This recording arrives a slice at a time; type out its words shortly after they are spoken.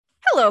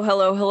Hello,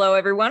 hello, hello,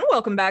 everyone.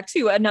 Welcome back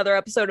to another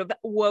episode of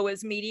Woe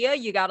is Media.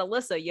 You got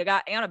Alyssa, you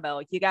got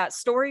Annabelle, you got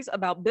stories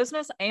about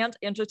business and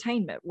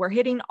entertainment. We're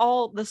hitting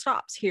all the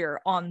stops here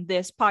on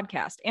this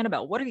podcast.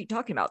 Annabelle, what are you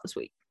talking about this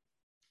week?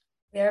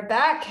 They're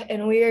back,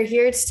 and we are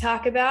here to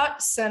talk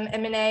about some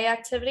M&A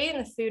activity in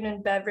the food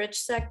and beverage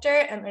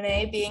sector.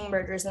 M&A being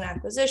mergers and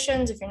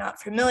acquisitions. If you're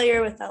not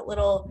familiar with that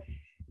little,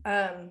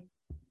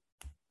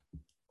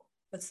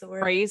 what's the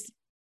word? Phrase.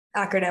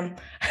 Acronym.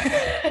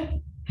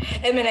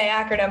 M&A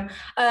acronym.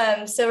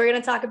 So we're going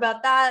to talk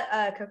about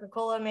that.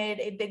 Coca-Cola made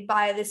a big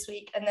buy this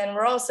week. And then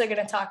we're also going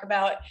to talk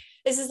about,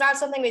 this is not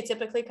something we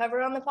typically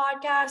cover on the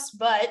podcast,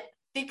 but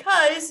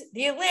because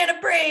the Atlanta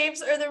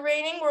Braves are the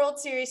reigning World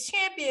Series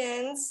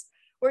champions,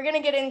 we're going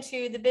to get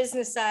into the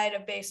business side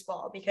of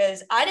baseball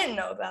because I didn't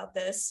know about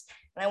this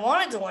and I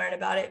wanted to learn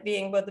about it,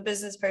 being both a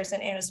business person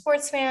and a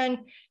sports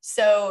fan.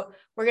 So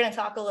we're going to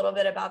talk a little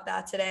bit about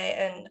that today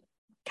and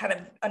kind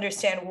of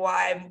understand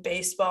why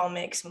baseball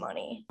makes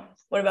money.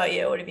 What about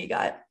you? What have you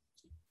got?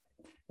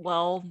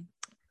 Well,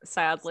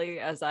 sadly,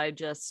 as I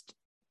just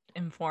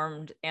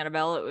informed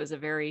Annabelle, it was a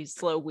very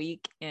slow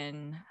week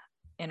in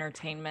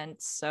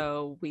entertainment.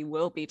 So we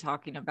will be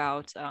talking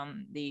about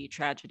the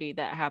tragedy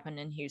that happened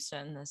in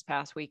Houston this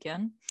past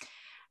weekend,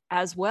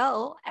 as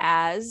well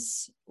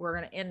as we're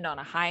going to end on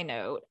a high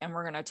note and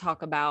we're going to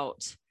talk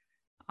about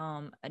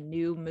a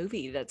new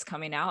movie that's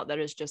coming out that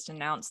has just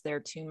announced their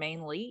two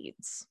main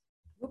leads.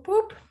 Whoop,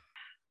 whoop.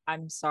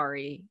 I'm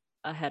sorry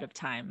ahead of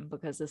time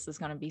because this is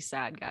going to be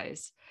sad,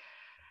 guys.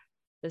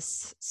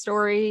 This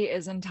story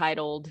is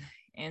entitled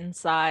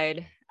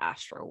Inside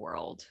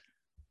Astroworld.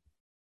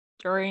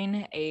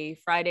 During a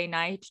Friday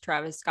night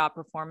Travis Scott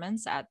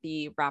performance at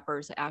the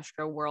Rappers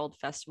Astroworld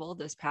Festival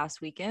this past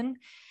weekend,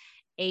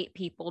 8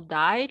 people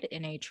died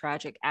in a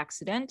tragic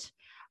accident.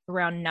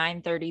 Around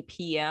 9:30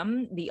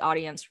 p.m., the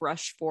audience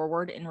rushed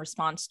forward in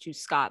response to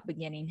Scott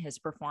beginning his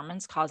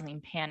performance,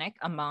 causing panic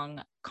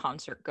among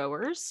concert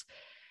goers.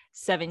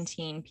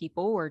 17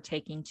 people were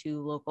taken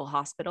to local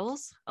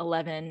hospitals.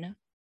 11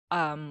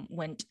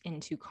 went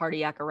into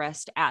cardiac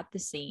arrest at the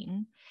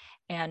scene,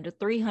 and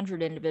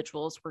 300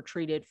 individuals were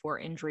treated for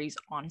injuries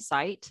on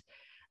site.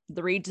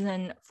 The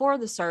reason for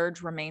the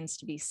surge remains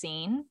to be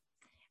seen,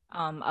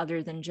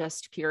 other than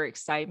just pure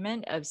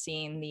excitement of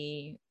seeing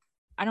the,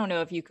 I don't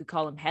know if you could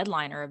call him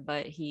headliner,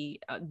 but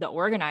the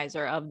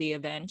organizer of the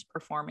event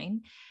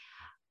performing.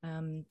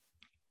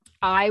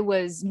 I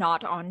was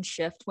not on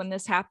shift when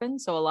this happened.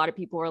 So a lot of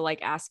people were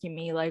like asking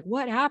me like,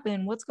 what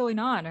happened? What's going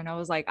on? And I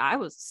was like, I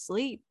was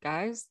asleep,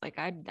 guys. Like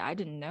I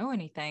didn't know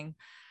anything.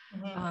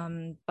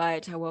 Mm-hmm.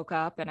 But I woke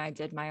up and I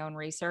did my own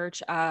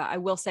research. I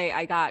will say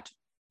I got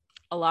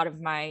a lot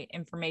of my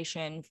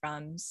information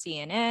from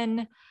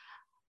CNN,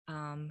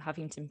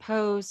 Huffington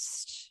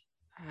Post,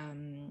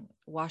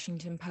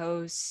 Washington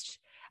Post,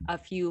 a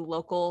few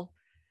local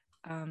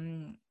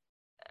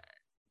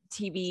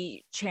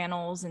TV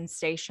channels and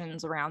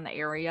stations around the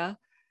area.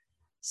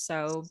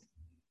 So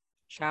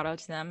shout out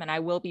to them. And I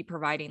will be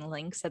providing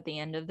links at the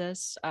end of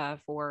this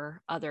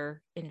for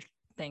other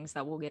things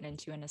that we'll get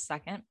into in a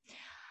second.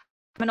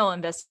 Criminal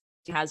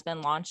investigation has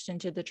been launched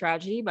into the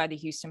tragedy by the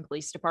Houston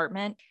Police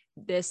Department.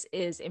 This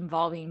is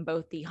involving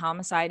both the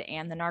homicide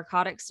and the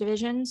narcotics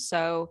division.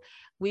 So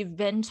we've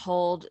been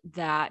told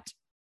that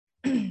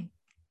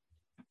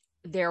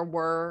there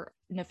were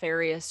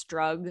nefarious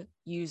drug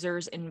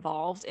users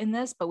involved in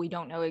this, but we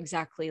don't know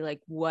exactly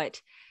like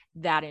what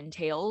that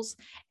entails.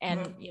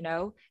 And, you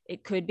know,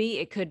 it could be,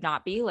 it could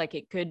not be, like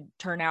it could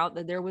turn out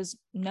that there was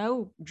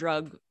no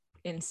drug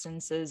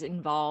instances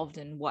involved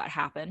in what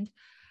happened.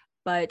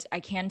 But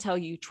I can tell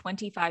you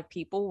 25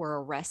 people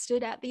were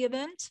arrested at the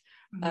event,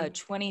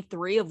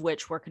 23 of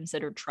which were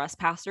considered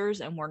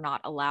trespassers and were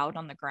not allowed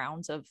on the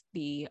grounds of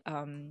the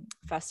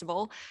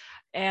festival.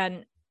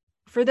 And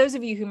for those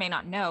of you who may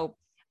not know,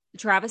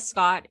 Travis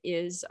Scott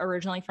is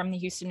originally from the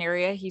Houston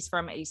area. He's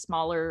from a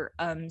smaller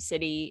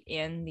city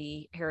in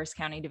the Harris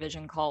County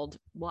division called,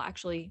 well,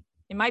 actually,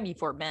 it might be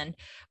Fort Bend,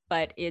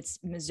 but it's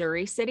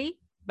Missouri City.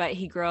 But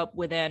he grew up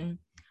within,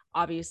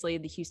 obviously,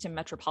 the Houston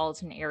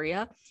metropolitan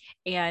area.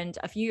 And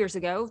a few years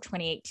ago,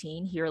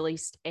 2018, he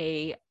released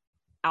a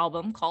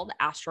album called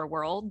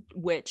Astroworld,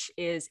 which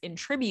is in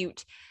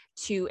tribute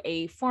to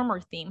a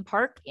former theme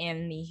park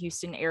in the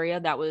Houston area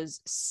that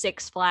was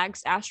Six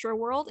Flags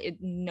Astroworld. It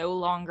no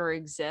longer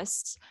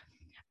exists.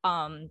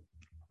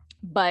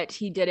 But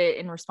he did it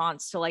in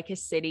response to like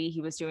his city.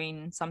 He was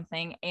doing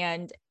something.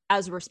 And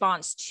as a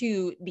response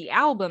to the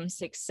album's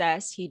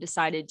success, he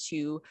decided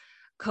to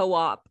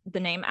co-op the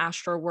name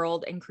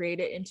Astroworld and create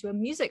it into a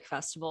music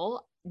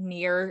festival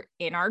near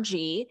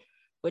NRG,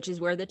 which is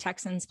where the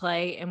Texans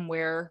play and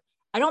where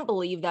I don't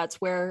believe that's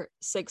where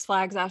Six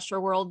Flags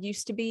Astroworld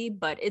used to be,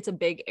 but it's a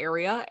big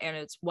area and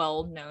it's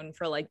well known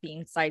for like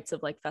being sites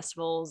of like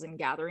festivals and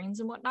gatherings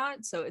and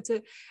whatnot. So it's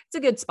a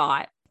good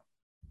spot.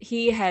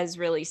 He has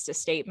released a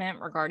statement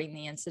regarding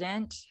the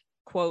incident.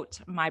 Quote,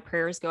 "My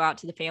prayers go out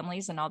to the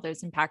families and all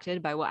those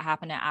impacted by what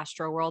happened at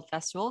Astroworld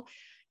Festival.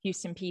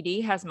 Houston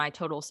PD has my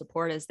total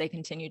support as they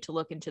continue to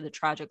look into the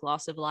tragic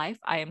loss of life.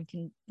 I am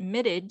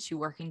committed to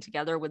working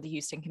together with the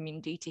Houston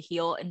community to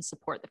heal and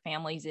support the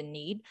families in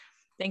need.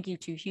 Thank you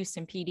to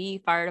Houston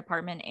PD, Fire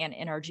Department, and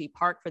NRG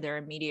Park for their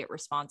immediate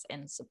response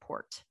and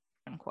support,"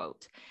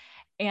 unquote.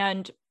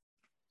 And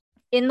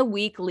in the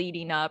week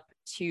leading up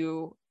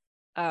to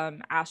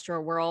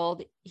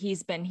Astroworld,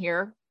 he's been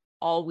here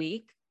all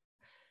week.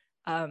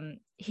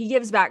 He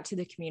gives back to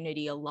the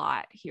community a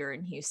lot here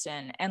in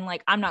Houston. And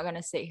like, I'm not going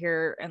to sit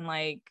here and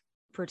like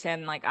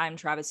pretend like I'm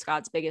Travis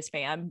Scott's biggest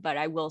fan, but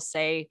I will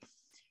say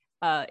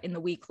in the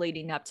week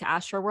leading up to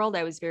Astroworld,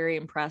 I was very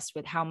impressed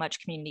with how much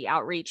community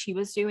outreach he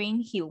was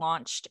doing. He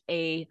launched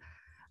a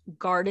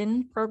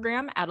garden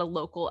program at a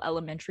local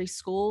elementary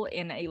school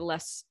in a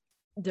less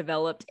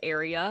developed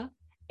area,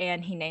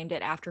 and he named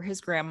it after his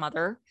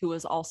grandmother, who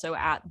was also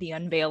at the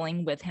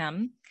unveiling with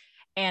him.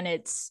 And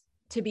it's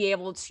to be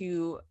able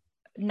to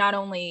not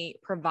only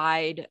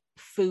provide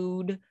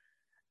food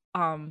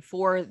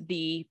for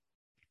the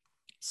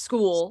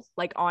school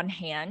like on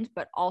hand,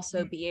 but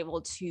also be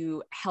able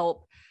to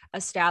help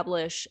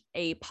establish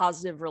a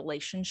positive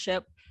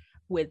relationship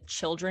with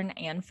children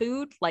and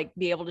food, like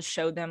be able to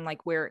show them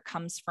like where it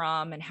comes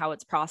from and how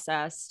it's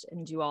processed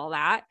and do all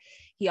that.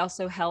 He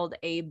also held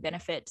a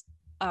benefit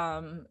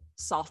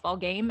softball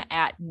game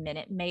at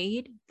Minute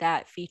Maid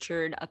that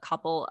featured a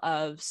couple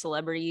of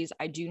celebrities.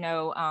 I do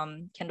know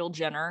Kendall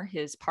Jenner,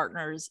 his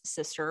partner's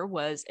sister,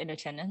 was in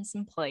attendance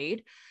and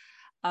played.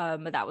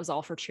 But that was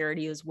all for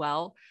charity as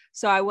well.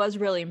 So I was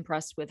really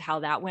impressed with how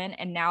that went.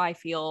 And now I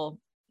feel,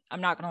 I'm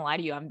not going to lie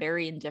to you, I'm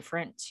very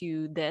indifferent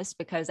to this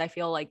because I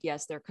feel like,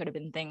 yes, there could have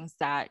been things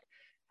that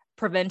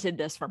prevented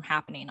this from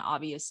happening,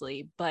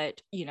 obviously, but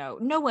you know,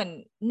 no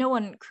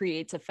one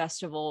creates a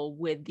festival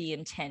with the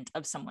intent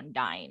of someone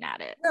dying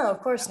at it. No, of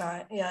course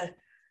not. Yeah.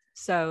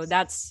 So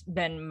that's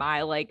been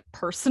my like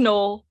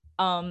personal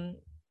roller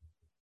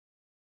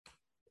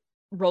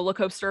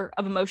coaster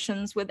of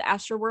emotions with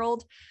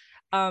Astroworld.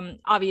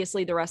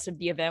 Obviously, the rest of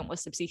the event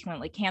was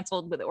subsequently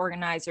canceled, with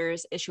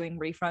organizers issuing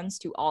refunds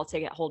to all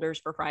ticket holders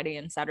for Friday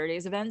and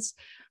Saturday's events.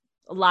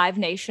 Live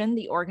Nation,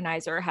 the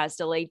organizer, has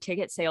delayed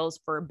ticket sales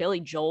for Billy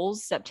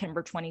Joel's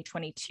September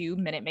 2022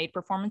 Minute Maid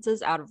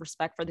performances out of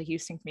respect for the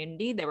Houston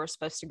community. They were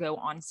supposed to go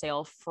on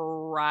sale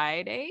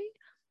Friday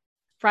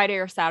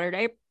or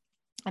Saturday.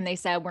 And they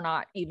said, we're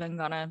not even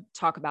going to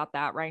talk about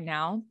that right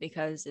now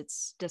because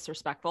it's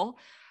disrespectful.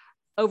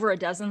 Over a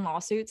dozen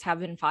lawsuits have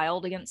been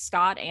filed against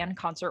Scott and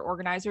concert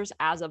organizers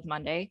as of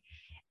Monday.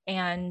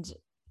 And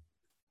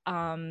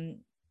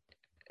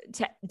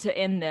to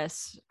end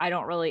this, I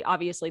don't really,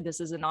 obviously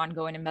this is an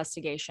ongoing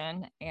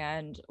investigation,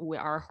 and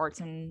our hearts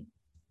and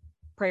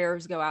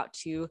prayers go out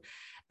to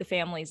the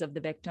families of the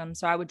victims.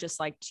 So I would just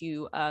like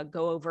to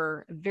go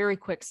over a very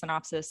quick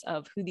synopsis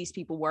of who these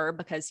people were,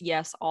 because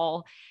yes,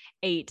 all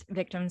 8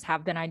 victims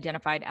have been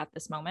identified at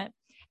this moment.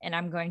 And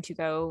I'm going to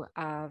go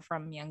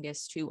from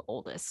youngest to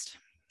oldest.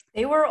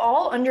 They were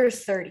all under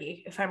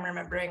 30, if I'm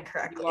remembering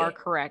correctly. You are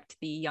correct.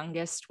 The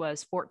youngest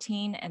was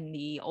 14 and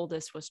the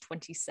oldest was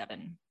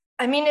 27.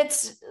 I mean,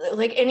 it's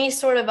like any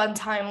sort of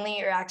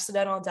untimely or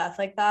accidental death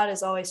like that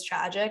is always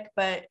tragic,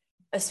 but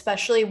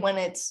especially when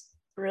it's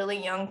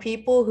really young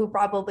people who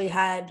probably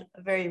had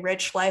a very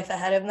rich life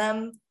ahead of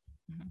them,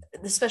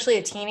 especially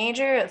a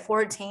teenager at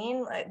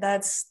 14, like,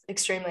 that's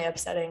extremely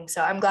upsetting.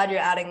 So I'm glad you're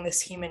adding this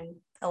human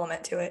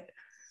element to it.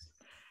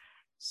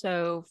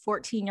 So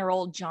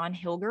 14-year-old John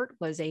Hilgert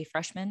was a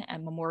freshman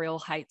at Memorial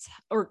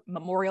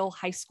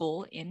High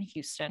School in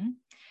Houston.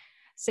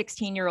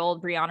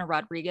 16-year-old Brianna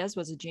Rodriguez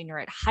was a junior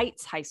at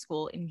Heights High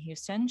School in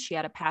Houston. She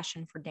had a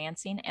passion for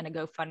dancing, and a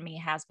GoFundMe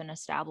has been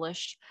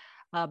established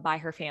by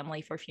her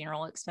family for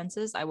funeral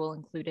expenses. I will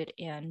include it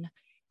in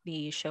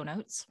the show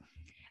notes.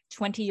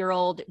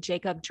 20-year-old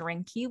Jacob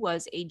Drinky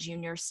was a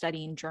junior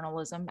studying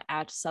journalism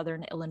at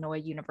Southern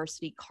Illinois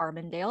University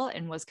Carbondale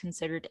and was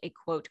considered a,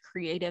 quote,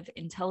 creative,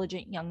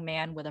 intelligent young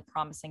man with a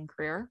promising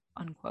career,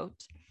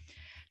 unquote.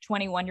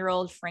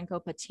 21-year-old Franco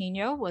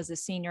Patino was a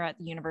senior at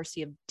the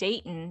University of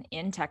Dayton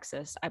in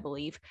Texas, I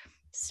believe,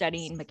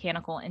 studying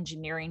mechanical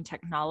engineering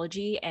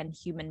technology and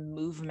human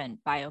movement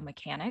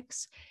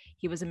biomechanics.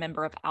 He was a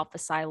member of Alpha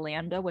Psi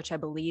Lambda, which I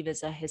believe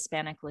is a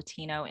Hispanic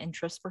Latino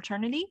interest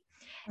fraternity.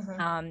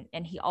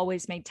 And he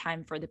always made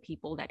time for the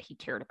people that he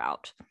cared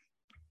about.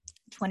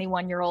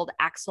 21-year-old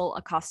Axel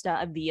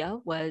Acosta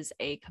Avila was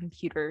a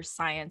computer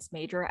science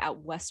major at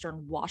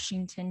Western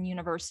Washington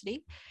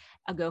University.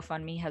 A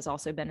GoFundMe has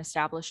also been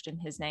established in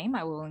his name.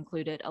 I will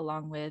include it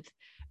along with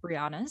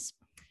Brianna's.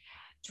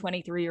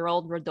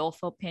 23-year-old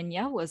Rodolfo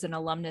Pena was an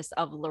alumnus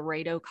of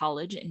Laredo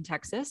College in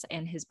Texas,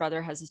 and his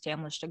brother has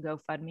established a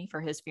GoFundMe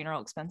for his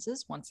funeral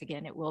expenses. Once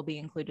again, it will be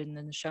included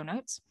in the show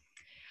notes.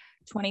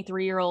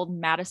 23-year-old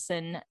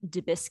Madison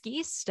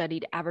Dubisky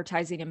studied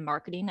advertising and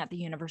marketing at the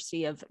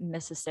University of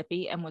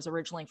Mississippi and was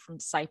originally from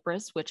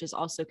Cypress, which is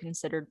also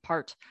considered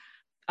part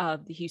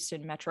of the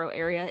Houston metro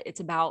area.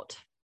 It's about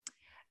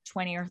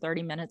 20 or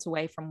 30 minutes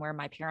away from where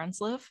my parents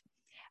live.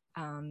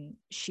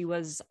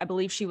 I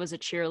believe she was a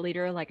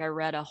cheerleader. Like, I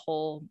read a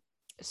whole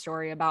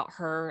story about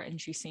her, and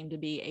she seemed to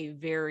be a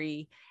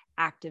very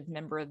active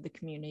member of the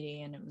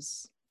community. And it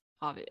was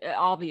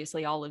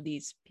obviously all of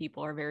these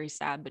people are very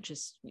sad, but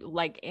just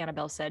like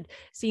Annabelle said,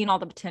 seeing all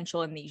the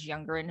potential in these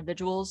younger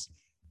individuals,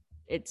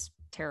 it's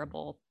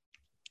terrible.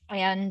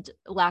 And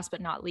last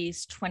but not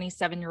least,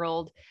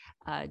 27-year-old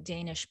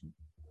Danish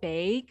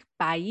Baig,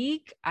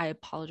 I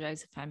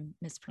apologize if I'm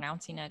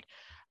mispronouncing it.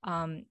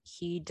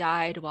 He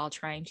died while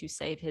trying to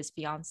save his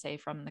fiance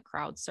from the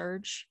crowd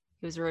surge.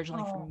 He was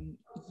originally from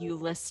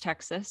Euless,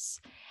 Texas,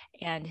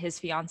 and his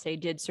fiance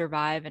did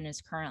survive and is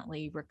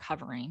currently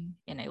recovering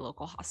in a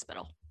local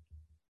hospital.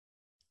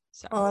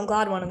 So, well, I'm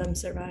glad one of them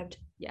survived.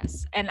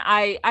 Yes. And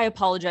I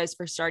apologize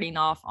for starting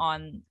off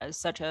on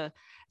such a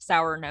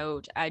sour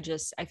note. I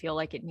feel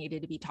like it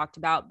needed to be talked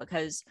about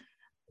because,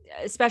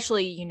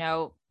 especially, you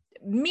know,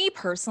 me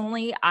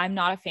personally, I'm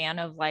not a fan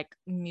of like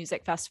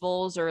music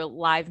festivals or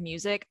live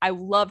music. I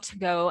love to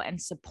go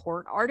and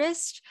support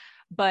artists,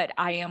 but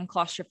I am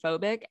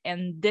claustrophobic.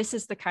 And this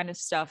is the kind of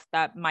stuff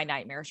that my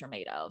nightmares are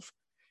made of,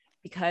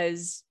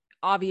 because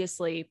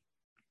obviously,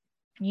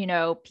 you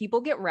know, people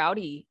get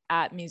rowdy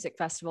at music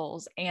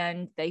festivals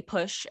and they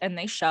push and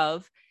they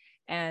shove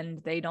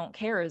and they don't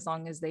care as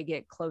long as they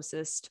get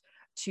closest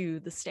to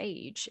the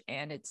stage.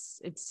 And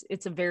it's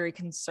a very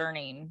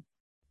concerning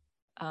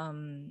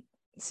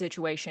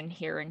situation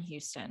here in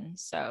Houston.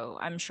 So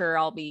I'm sure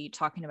I'll be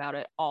talking about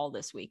it all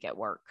this week at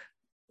work.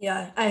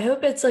 Yeah, I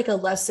hope it's like a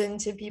lesson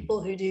to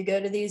people who do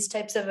go to these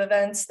types of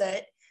events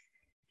that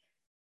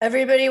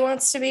everybody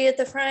wants to be at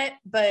the front,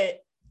 but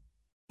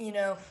you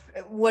know,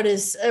 at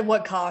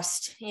what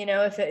cost, you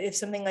know, if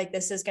something like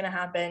this is going to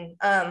happen.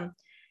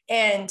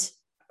 And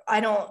I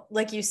don't,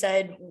 like you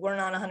said, we're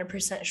not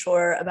 100%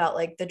 sure about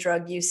like the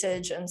drug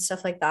usage and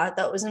stuff like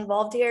that was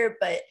involved here.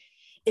 But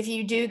if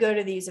you do go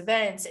to these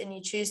events and you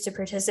choose to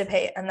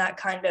participate in that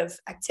kind of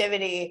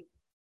activity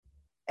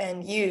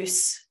and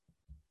use,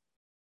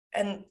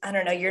 and I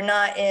don't know, you're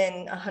not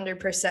in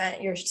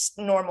 100% your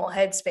normal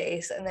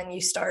headspace, and then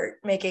you start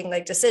making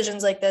like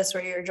decisions like this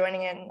where you're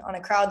joining in on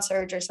a crowd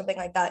surge or something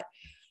like that,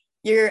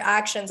 your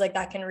actions like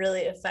that can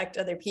really affect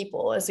other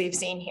people, as we've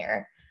seen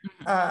here.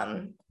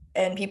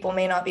 And people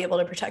may not be able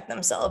to protect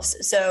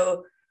themselves.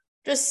 So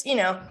just, you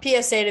know,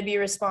 PSA to be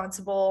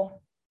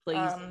responsible.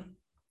 Please.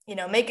 You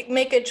know,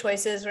 make good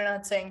choices. We're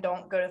not saying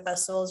don't go to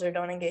festivals or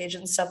don't engage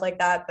in stuff like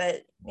that,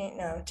 but you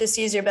know, just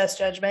use your best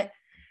judgment.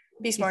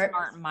 Be smart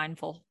and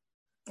mindful.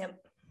 Yep.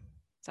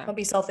 So don't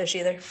be selfish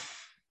either.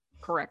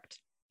 Correct.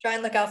 Try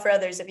and look out for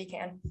others if you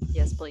can.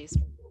 Yes, please.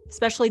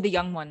 Especially the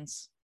young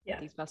ones. Yeah.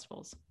 At these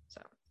festivals.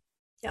 So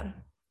yeah.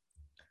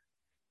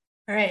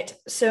 All right.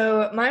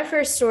 So my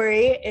first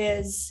story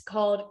is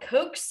called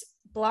Coke's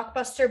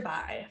Blockbuster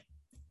Buy.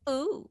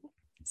 Ooh.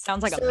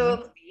 Sounds like a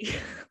movie.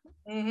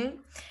 Mm-hmm.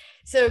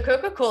 So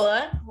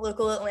Coca-Cola,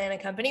 local Atlanta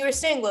company. We're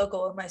staying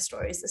local with my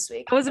stories this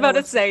week. I was about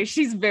to say,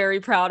 she's very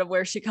proud of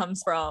where she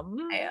comes from.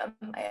 I am.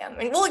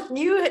 And well,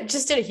 you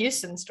just did a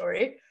Houston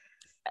story.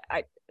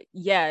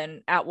 Yeah,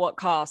 and at what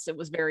cost? It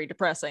was very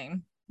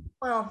depressing.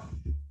 Well,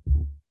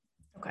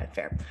 okay,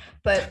 fair.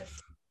 But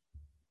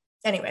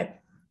anyway,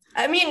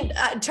 I mean,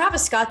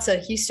 Travis Scott's a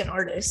Houston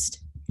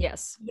artist.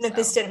 Yes. Even if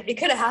this didn't, it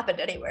could have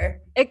happened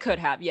anywhere. It could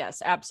have,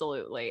 yes,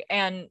 absolutely.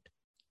 And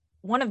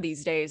one of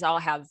these days I'll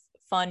have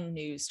fun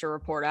news to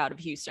report out of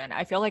Houston.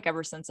 I feel like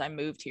ever since I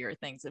moved here,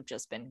 things have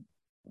just been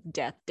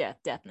death,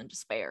 and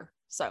despair.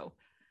 So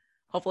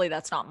hopefully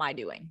that's not my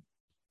doing.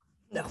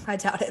 No, I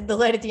doubt it. The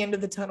light at the end of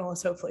the tunnel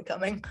is hopefully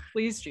coming.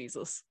 Please,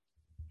 Jesus.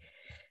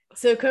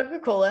 So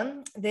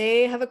Coca-Cola,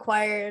 they have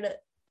acquired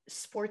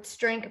sports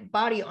drink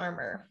Body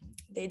Armor.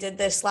 They did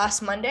this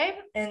last Monday,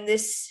 and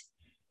this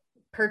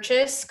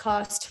purchase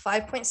cost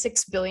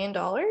 $5.6 billion.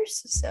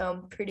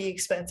 So pretty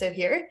expensive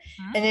here.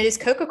 Mm-hmm. And it is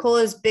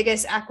Coca-Cola's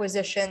biggest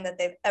acquisition that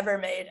they've ever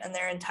made in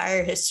their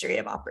entire history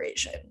of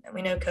operation. And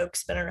we know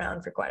Coke's been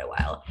around for quite a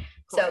while.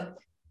 Cool. So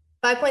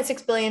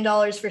 $5.6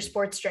 billion for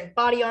sports drink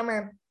Body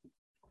Armor.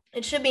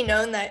 It should be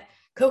known that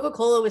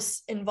Coca-Cola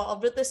was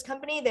involved with this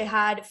company. They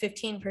had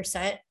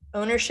 15%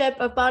 ownership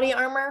of Body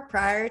Armor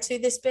prior to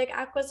this big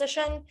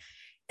acquisition.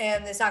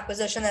 And this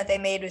acquisition that they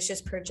made was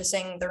just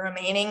purchasing the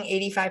remaining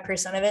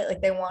 85% of it. Like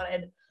they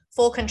wanted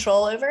full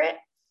control over it.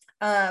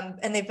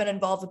 And they've been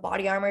involved with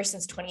Body Armor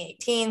since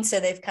 2018. So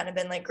they've kind of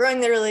been like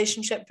growing their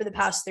relationship for the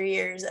past 3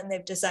 years. And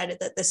they've decided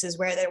that this is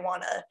where they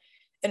want to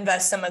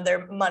invest some of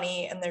their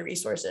money and their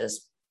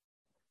resources.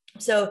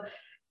 So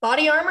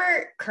Body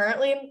Armor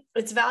currently,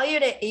 it's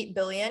valued at $8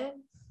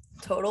 billion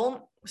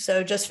total.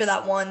 So just for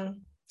that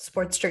one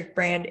sports drink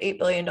brand, $8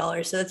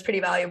 billion. So that's pretty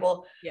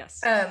valuable. Yes.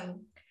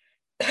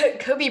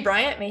 Kobe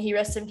Bryant, may he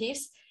rest in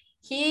peace.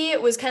 He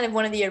was kind of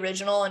one of the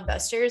original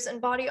investors in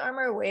Body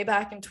Armor way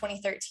back in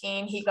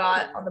 2013. He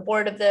got on the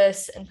board of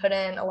this and put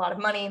in a lot of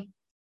money.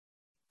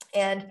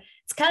 And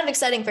it's kind of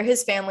exciting for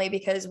his family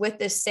because with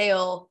this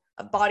sale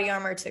of Body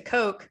Armor to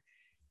Coke,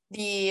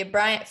 the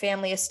Bryant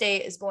family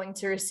estate is going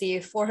to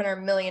receive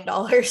 $400 million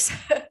from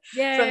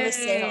the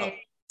sale.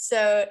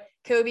 So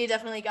Kobe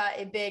definitely got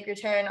a big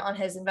return on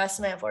his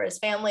investment for his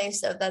family.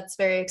 So that's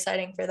very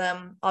exciting for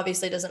them.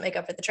 Obviously doesn't make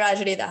up for the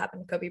tragedy that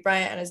happened to Kobe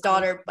Bryant and his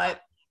daughter, but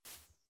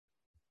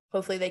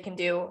hopefully they can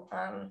do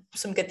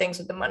some good things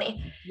with the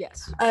money.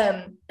 Yes.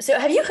 So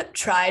have you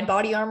tried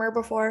Body Armor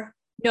before?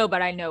 No,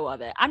 but I know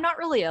of it. I'm not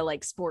really a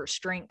like sports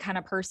drink kind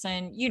of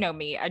person. You know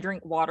me. I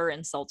drink water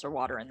and seltzer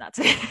water and that's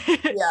it.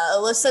 Yeah,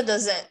 Alyssa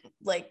doesn't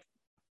like,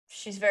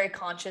 she's very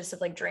conscious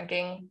of like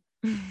drinking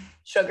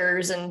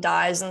sugars and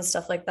dyes and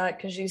stuff like that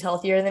because she's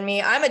healthier than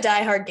me. I'm a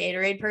diehard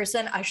Gatorade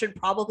person. I should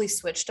probably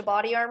switch to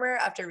Body Armor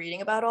after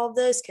reading about all of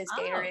this because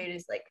Gatorade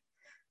is like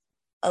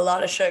a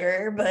lot of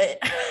sugar, but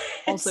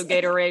also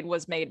Gatorade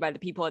was made by the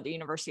people at the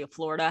University of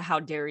Florida. How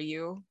dare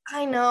you?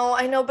 I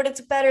know, but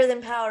it's better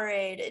than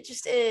Powerade. It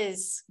just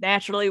is.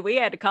 Naturally, we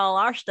had to call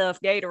our stuff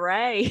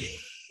Gatorade.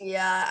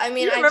 Yeah, I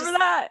mean, you remember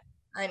that?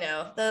 I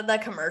know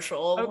that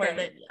commercial okay. where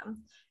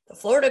the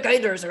Florida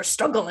Gators are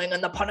struggling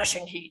in the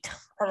punishing heat.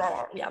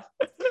 Yeah.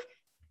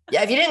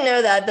 Yeah, if you didn't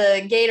know that,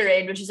 the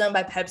Gatorade, which is owned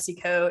by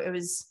PepsiCo, it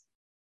was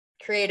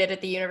created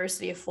at the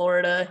University of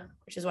Florida,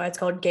 which is why it's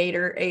called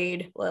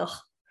Gatorade. Well,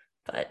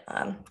 but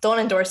don't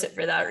endorse it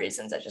for that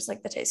reasons. I just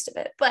like the taste of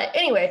it. But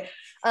anyway,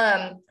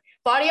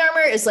 Body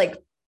Armor is like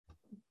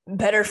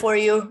better for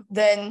you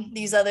than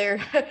these other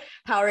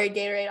Powerade,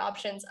 Gatorade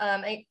options.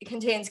 It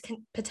contains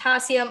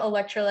potassium,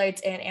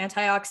 electrolytes, and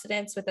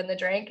antioxidants within the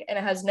drink, and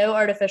it has no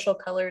artificial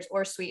colors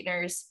or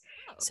sweeteners.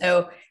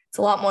 So it's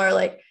a lot more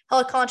like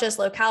health conscious,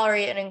 low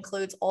calorie, and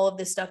includes all of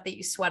the stuff that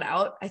you sweat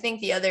out. I think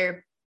the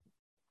other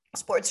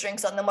sports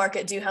drinks on the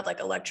market do have like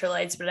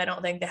electrolytes, but I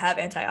don't think they have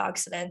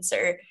antioxidants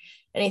or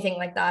anything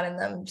like that in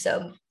them.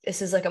 So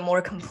this is like a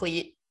more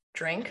complete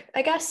drink,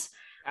 I guess.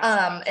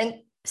 And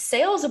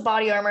sales of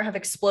Body Armor have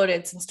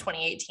exploded since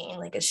 2018.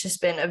 Like it's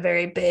just been a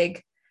very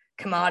big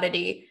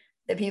commodity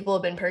that people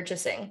have been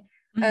purchasing.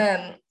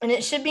 And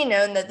it should be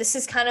known that this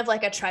is kind of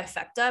like a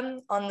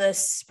trifecta on the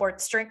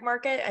sports drink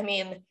market. I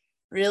mean,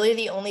 really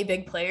the only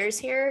big players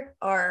here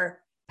are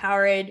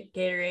Powerade,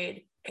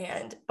 Gatorade,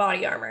 and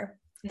Body Armor.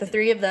 The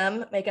three of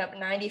them make up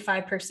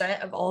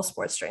 95% of all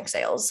sports drink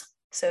sales.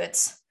 So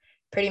it's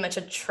pretty much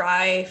a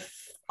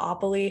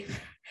triopoly,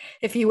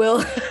 if you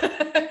will.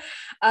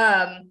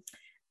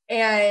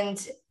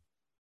 And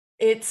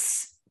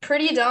it's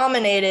pretty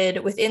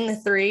dominated within the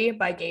three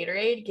by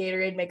Gatorade.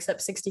 Gatorade makes up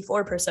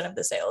 64% of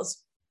the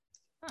sales.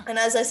 And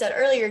as I said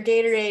earlier,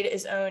 Gatorade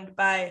is owned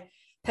by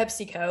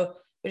PepsiCo,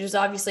 which is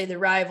obviously the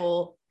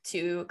rival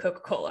to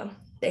Coca-Cola.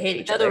 They hate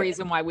each other. Another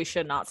reason why we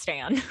should not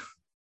stand.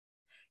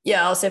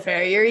 Yeah, also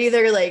fair. You're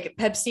either like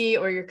Pepsi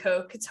or you're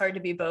Coke. It's hard to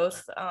be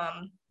both.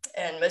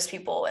 And most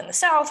people in the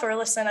South, where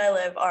Alyssa and I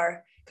live,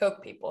 are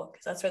Coke people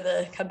because that's where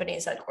the company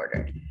is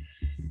headquartered.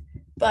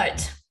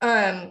 But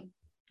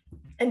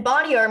and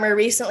Body Armor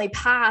recently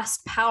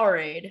passed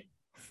Powerade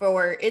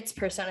for its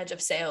percentage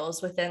of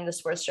sales within the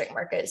sports drink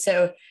market.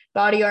 So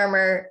Body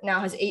Armor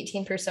now has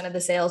 18% of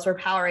the sales, where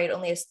Powerade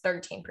only has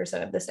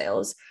 13% of the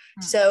sales.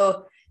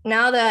 So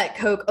now that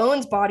Coke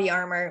owns Body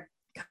Armor,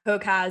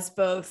 Coke has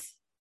both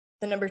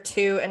the number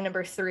 2 and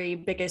number 3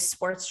 biggest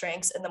sports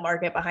drinks in the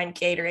market behind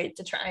Gatorade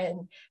to try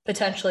and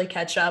potentially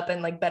catch up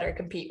and like better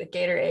compete with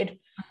Gatorade.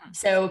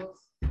 So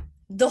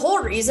the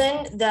whole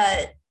reason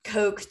that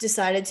Coke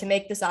decided to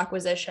make this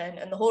acquisition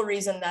and the whole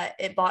reason that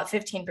it bought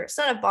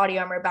 15% of Body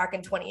Armor back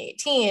in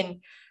 2018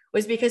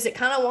 was because it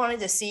kind of wanted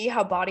to see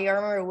how Body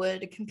Armor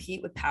would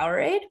compete with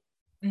Powerade.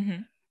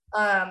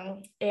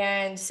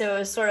 And so it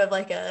was sort of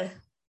like a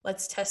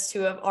let's test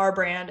two of our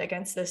brand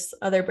against this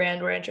other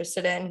brand we're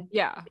interested in.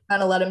 Yeah.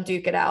 Kind of let them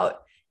duke it out.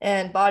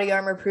 And Body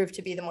Armor proved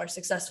to be the more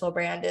successful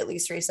brand, at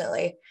least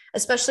recently,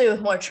 especially with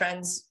more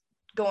trends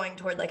going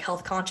toward like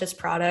health conscious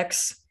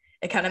products.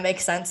 It kind of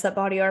makes sense that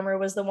Body Armor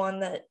was the one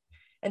that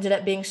ended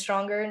up being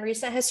stronger in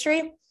recent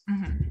history.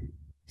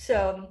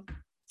 So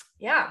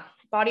yeah,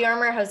 Body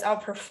Armor has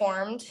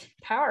outperformed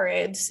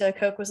Powerade. So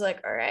Coke was like,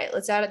 all right,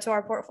 let's add it to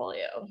our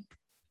portfolio.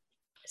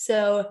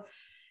 So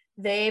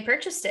they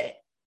purchased it.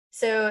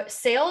 So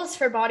sales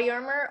for Body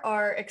Armor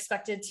are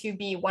expected to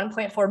be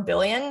 1.4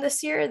 billion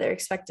this year. They're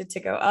expected to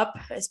go up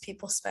as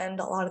people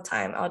spend a lot of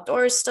time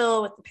outdoors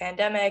still with the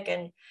pandemic,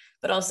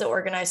 but also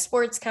organized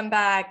sports come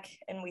back,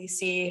 and we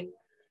see,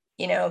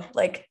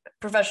 like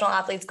professional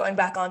athletes going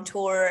back on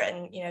tour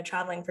and,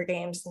 traveling for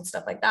games and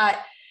stuff like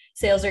that.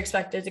 Sales are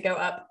expected to go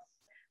up.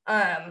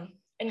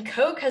 And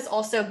Coke has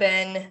also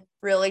been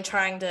really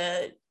trying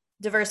to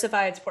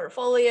diversify its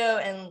portfolio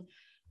and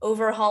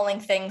overhauling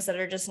things that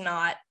are just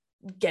not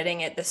getting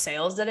it the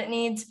sales that it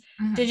needs.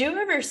 Did you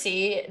ever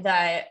see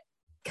that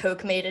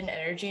Coke made an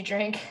energy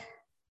drink?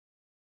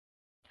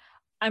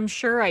 I'm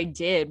sure I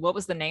did. What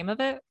was the name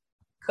of it?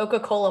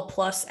 Coca-Cola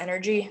Plus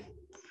Energy.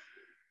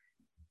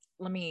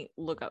 Let me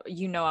look up.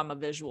 I'm a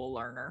visual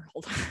learner.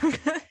 Hold on.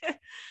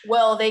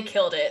 Well, they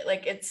killed it.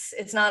 Like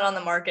it's not on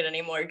the market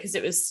anymore because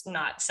it was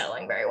not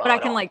selling very well. But I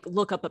can like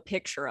look up a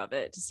picture of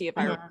it to see if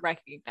I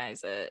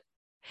recognize it.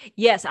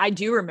 Yes, I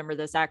do remember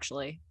this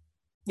actually.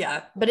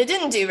 Yeah, but it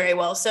didn't do very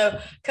well. So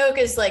Coke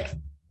is like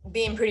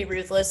being pretty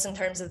ruthless in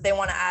terms of they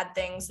want to add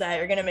things that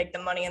are going to make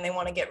them money and they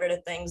want to get rid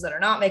of things that are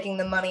not making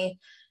them money.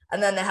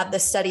 And then they have the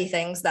steady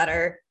things that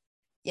are,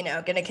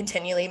 going to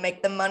continually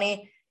make them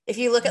money. If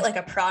you look at like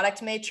a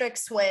product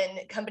matrix,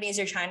 when companies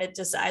are trying to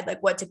decide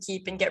like what to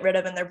keep and get rid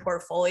of in their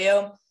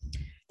portfolio,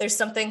 there's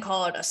something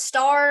called a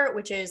star,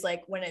 which is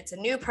like when it's a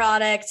new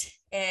product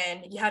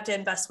and you have to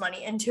invest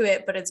money into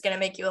it, but it's going to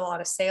make you a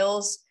lot of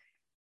sales.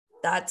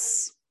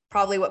 That's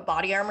probably what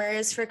Body Armor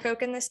is for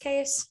Coke in this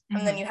case. Mm-hmm.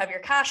 And then you have your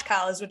cash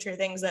cows, which are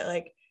things that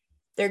like,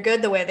 they're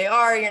good the way they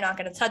are. You're not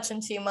going to touch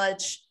them too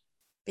much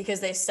because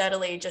they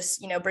steadily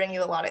just, bring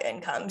you a lot of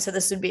income. So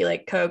this would be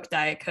like Coke,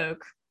 Diet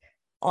Coke,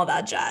 all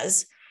that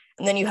jazz.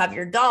 And then you have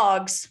your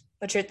dogs,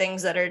 which are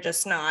things that are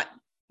just not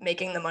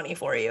making the money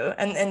for you.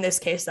 And in this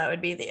case, that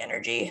would be the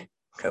energy,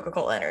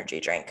 Coca-Cola energy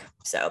drink.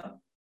 So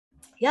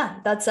yeah,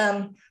 that's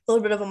a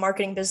little bit of a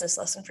marketing business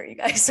lesson for you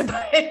guys.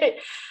 But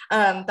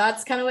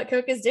that's kind of what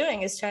Coke is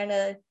doing, is trying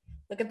to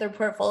look at their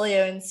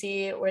portfolio and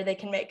see where they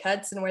can make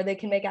cuts and where they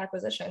can make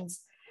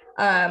acquisitions.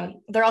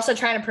 They're also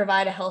trying to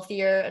provide a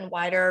healthier and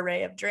wider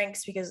array of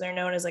drinks because they're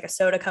known as like a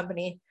soda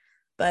company.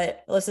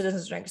 But Alyssa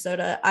doesn't drink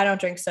soda. I don't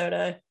drink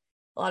soda.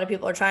 A lot of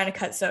people are trying to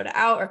cut soda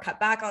out or cut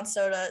back on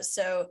soda.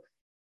 So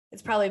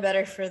it's probably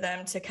better for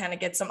them to kind of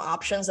get some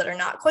options that are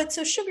not quite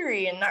so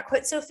sugary and not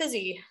quite so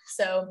fizzy.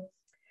 So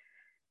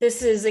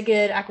this is a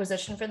good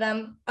acquisition for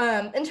them.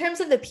 In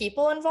terms of the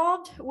people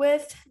involved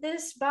with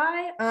this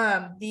buy,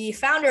 the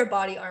founder of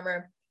Body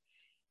Armor,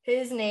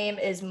 his name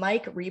is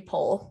Mike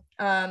Repole,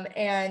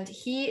 and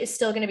he is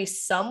still going to be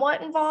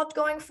somewhat involved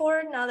going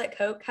forward now that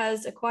Coke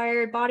has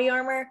acquired Body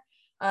Armor.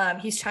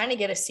 He's trying to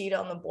get a seat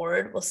on the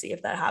board. We'll see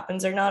if that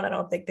happens or not. I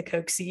don't think the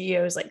Coke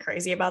CEO is like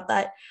crazy about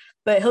that,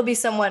 but he'll be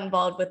somewhat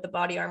involved with the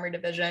Body Armor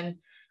division.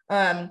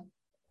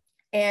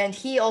 And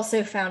he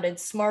also founded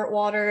Smart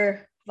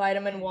Water,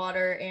 Vitamin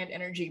Water, and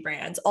Energy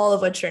Brands, all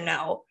of which are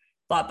now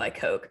bought by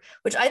Coke,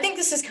 which I think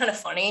this is kind of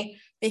funny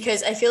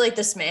because I feel like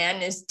this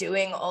man is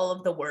doing all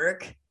of the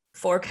work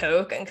for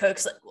Coke, and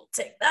Coke's like, we'll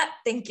take that.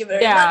 Thank you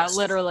very much. Yeah,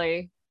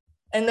 literally.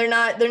 And they're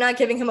not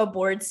giving him a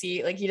board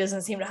seat. Like, he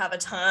doesn't seem to have a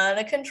ton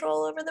of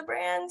control over the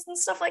brands and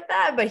stuff like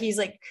that, but he's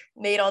like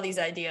made all these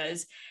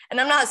ideas. And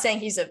I'm not saying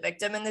he's a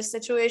victim in this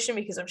situation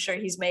because I'm sure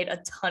he's made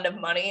a ton of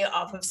money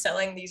off of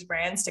selling these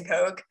brands to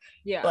Coke.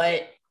 Yeah.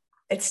 But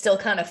it's still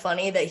kind of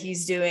funny that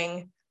he's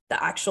doing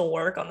the actual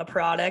work on the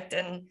product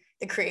and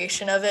the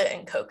creation of it,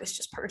 and Coke is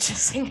just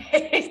purchasing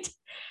it.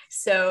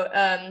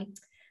 So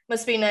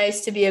must be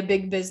nice to be a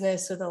big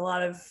business with a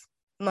lot of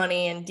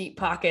money and deep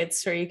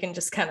pockets where you can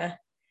just kind of,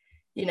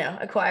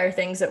 acquire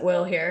things at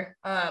will here.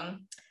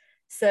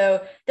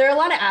 So there are a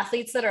lot of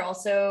athletes that are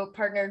also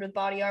partnered with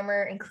Body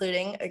Armor,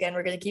 including, again,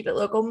 we're going to keep it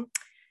local,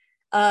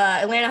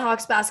 Atlanta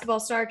Hawks basketball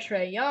star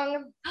Trae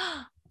Young,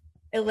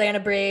 Atlanta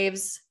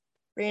Braves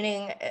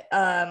reigning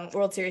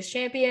World Series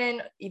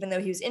champion, even though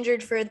he was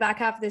injured for the back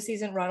half of the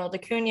season, Ronald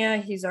Acuna.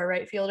 He's our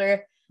right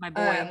fielder. My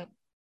boy.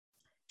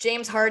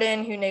 James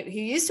Harden, who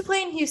used to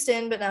play in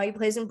Houston, but now he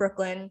plays in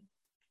Brooklyn.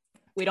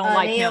 We don't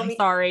like him.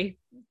 Sorry.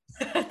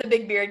 The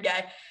big beard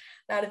guy.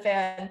 Not a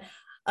fan.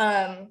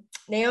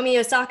 Naomi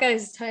Osaka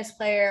is a tennis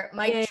player.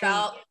 Mike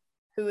Trout,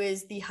 who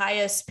is the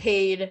highest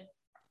paid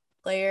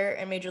player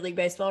in Major League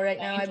Baseball right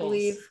now, I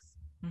believe,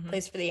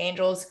 plays for the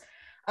Angels.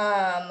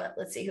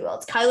 Let's see who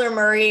else. Kyler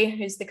Murray,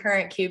 who's the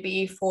current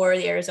QB for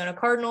the Arizona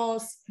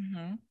Cardinals,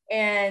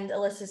 and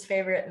Alyssa's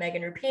favorite,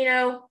 Megan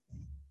Rapinoe,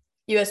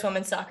 U.S.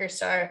 women's soccer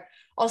star.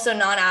 Also,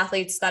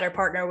 non-athletes that are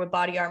partnered with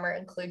Body Armor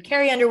include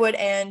Carrie Underwood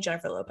and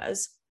Jennifer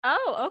Lopez.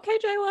 Oh, okay,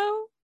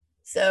 J-Lo.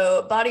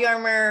 So Body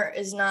Armor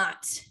is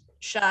not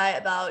shy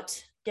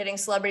about getting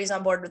celebrities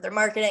on board with their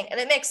marketing, and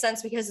it makes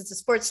sense because it's a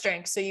sports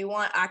drink, so you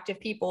want active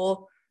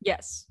people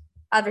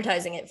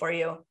advertising it for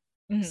you.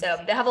 So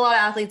they have a lot of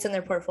athletes in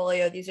their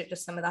portfolio. These are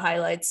just some of the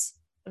highlights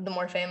of the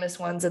more famous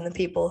ones and the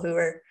people who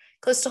are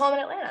close to home in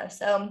Atlanta.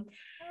 So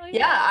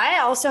I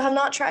also have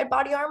not tried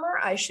Body Armor.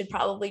 I should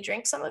probably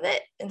drink some of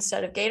it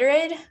instead of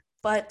Gatorade,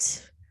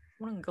 but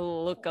I'm gonna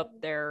go look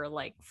up their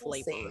like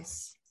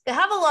flavors. They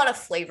have a lot of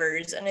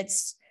flavors, and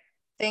it's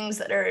things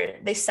that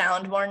they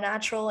sound more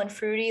natural and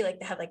fruity. Like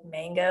they have like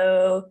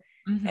mango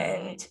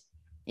and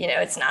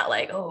it's not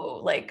like,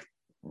 like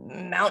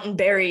mountain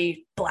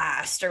berry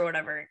blast or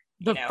whatever.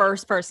 The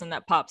first person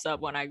that pops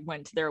up when I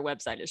went to their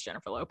website is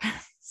Jennifer Lopez.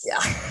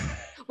 Yeah.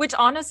 Which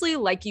honestly,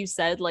 like you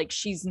said, like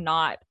she's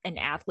not an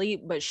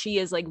athlete, but she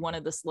is like one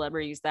of the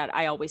celebrities that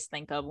I always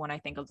think of when I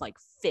think of like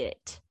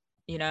fit,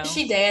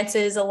 She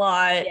dances a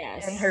lot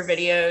in her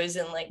videos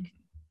and like,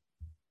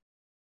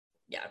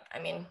 I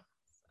mean.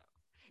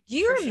 Do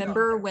you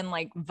remember when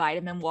like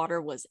vitamin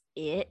water was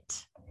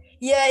it?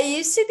 Yeah, it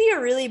used to be a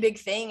really big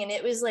thing, and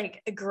it was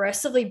like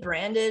aggressively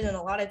branded in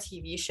a lot of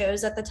TV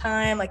shows at the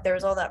time. Like there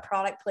was all that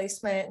product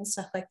placement and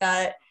stuff like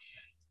that.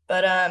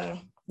 But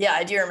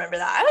I do remember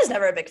that. I was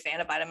never a big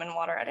fan of vitamin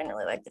water. I didn't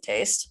really like the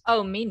taste.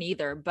 Oh, me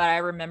neither. But I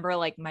remember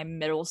like my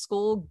middle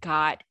school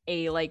got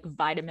a like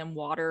vitamin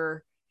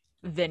water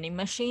vending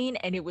machine,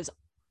 and it was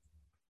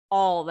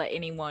all that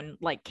anyone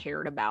like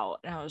cared about.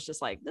 And I was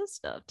just like, this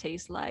stuff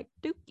tastes like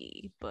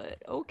Dookie, but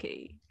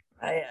okay.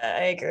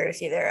 I agree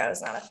with you there. I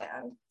was not a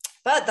fan.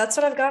 But that's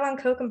what I've got on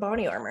Coke and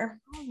Body Armor.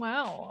 Oh,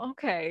 wow.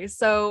 Okay.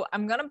 So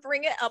I'm going to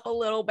bring it up a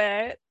little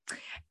bit.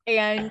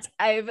 And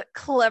I've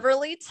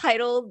cleverly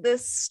titled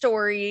this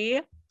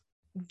story,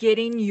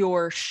 Getting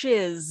Your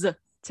Shiz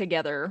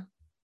Together.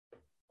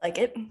 Like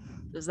it?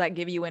 Does that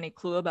give you any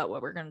clue about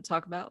what we're going to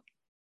talk about?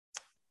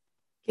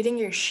 Getting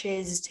your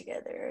shiz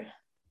together.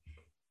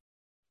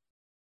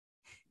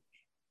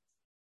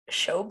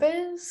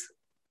 Showbiz?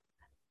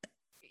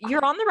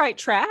 You're on the right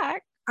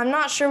track. I'm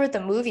not sure what the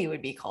movie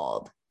would be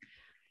called.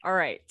 All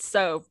right.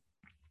 So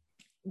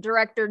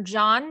director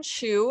John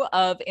Chu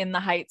of In the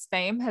Heights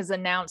fame has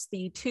announced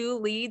the 2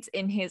 leads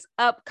in his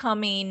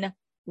upcoming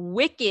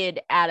Wicked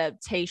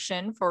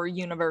adaptation for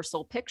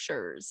Universal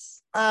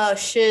Pictures. Oh,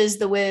 Shiz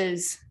the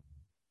Wiz.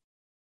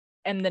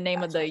 And the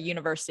name of the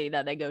university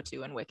that they go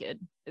to in Wicked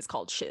is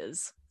called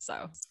Shiz.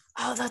 So.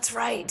 Oh, that's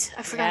right.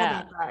 I forgot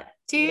about that.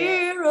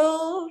 Dear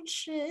old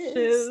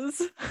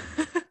Shiz.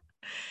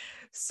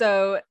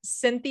 So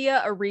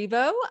Cynthia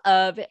Erivo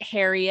of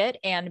Harriet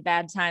and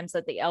Bad Times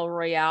at the El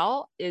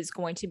Royale is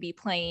going to be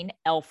playing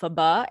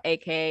Elphaba,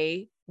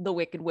 aka the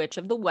Wicked Witch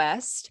of the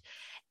West.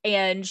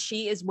 And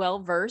she is well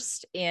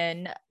versed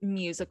in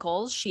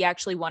musicals. She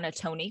actually won a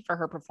Tony for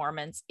her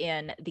performance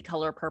in The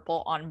Color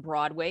Purple on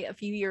Broadway a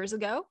few years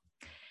ago.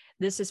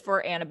 This is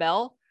for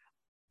Annabelle.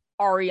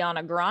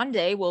 Ariana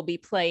Grande will be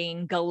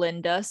playing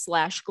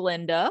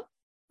Galinda/Glinda.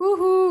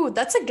 Woohoo!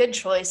 That's a good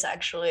choice,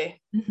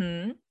 actually.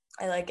 Mm-hmm.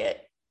 I like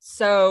it.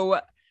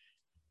 So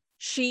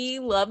she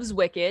loves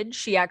Wicked.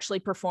 She actually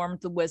performed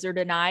The Wizard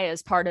and I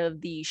as part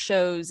of the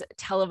show's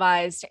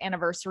televised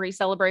anniversary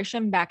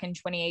celebration back in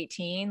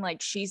 2018.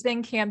 Like, she's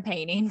been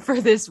campaigning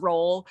for this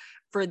role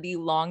for the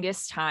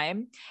longest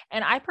time.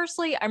 And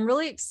I'm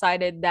really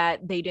excited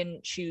that they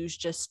didn't choose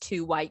just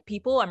 2 white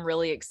people. I'm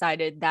really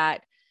excited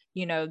that,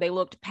 they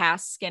looked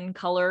past skin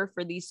color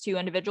for these 2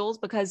 individuals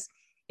because,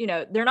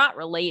 they're not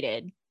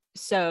related.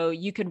 So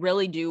you could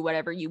really do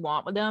whatever you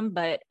want with them.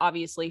 But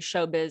obviously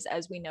showbiz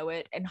as we know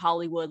it and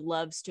Hollywood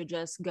loves to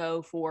just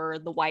go for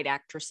the white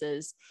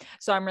actresses.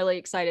 So I'm really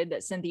excited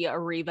that Cynthia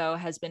Erivo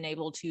has been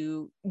able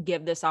to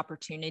give this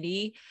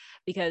opportunity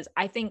because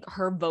I think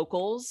her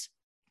vocals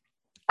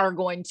are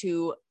going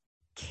to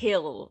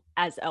kill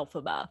as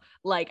Elphaba.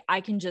 Like, I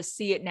can just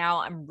see it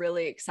now. I'm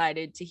really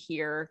excited to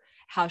hear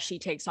how she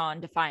takes on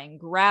Defying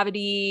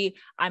Gravity.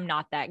 I'm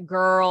Not That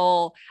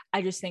Girl.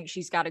 I just think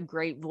she's got a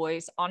great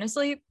voice.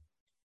 Honestly,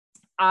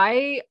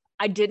 I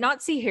did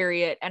not see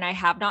Harriet and I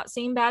have not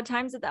seen Bad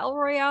Times at the El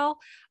Royale,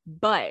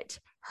 but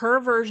her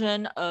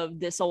version of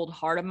This Old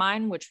Heart of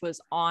Mine, which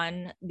was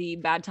on the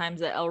Bad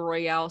Times at El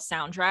Royale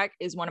soundtrack,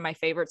 is one of my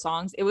favorite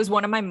songs. It was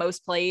one of my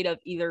most played of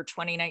either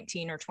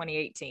 2019 or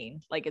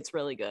 2018. Like, it's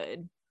really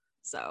good.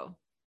 So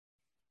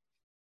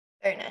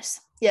very nice.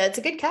 Yeah, it's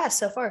a good cast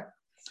so far.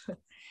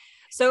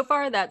 So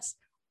far, that's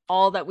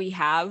all that we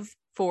have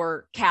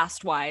for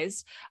cast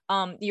wise.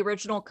 The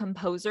original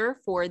composer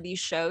for these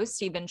shows,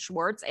 Stephen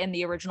Schwartz, and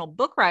the original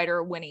book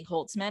writer, Winnie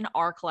Holtzman,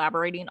 are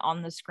collaborating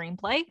on the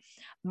screenplay.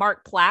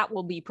 Mark Platt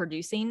will be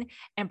producing,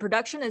 and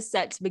production is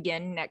set to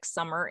begin next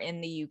summer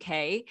in the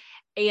UK.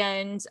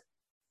 And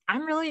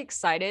I'm really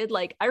excited.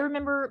 Like, I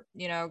remember,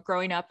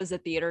 growing up as a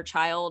theater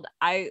child,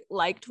 I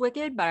liked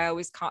Wicked, but I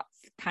always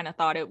kind of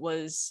thought it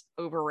was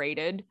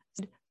overrated.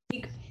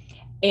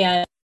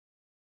 And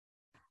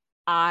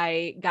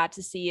I got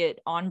to see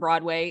it on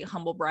Broadway,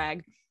 humble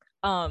brag,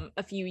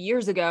 a few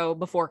years ago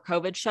before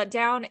COVID shut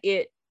down.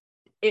 It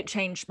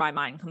changed my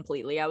mind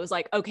completely. I was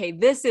like, okay,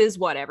 this is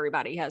what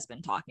everybody has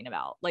been talking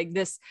about. Like,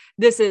 this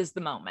is the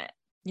moment,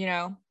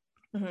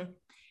 Mm-hmm.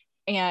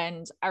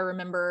 And I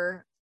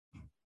remember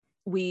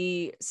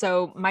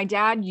so my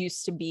dad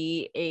used to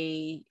be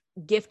a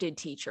gifted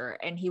teacher,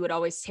 and he would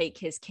always take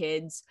his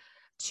kids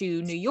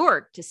to New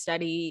York to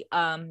study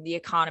the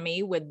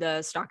economy with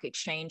the stock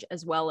exchange,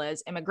 as well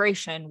as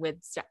immigration with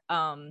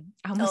Staten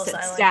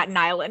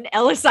Island,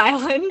 Ellis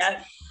Island.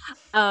 Yeah.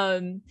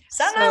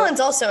 Staten Island's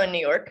also in New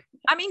York.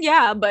 I mean,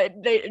 yeah,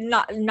 but they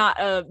not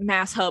a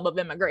mass hub of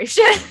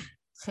immigration.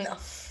 No.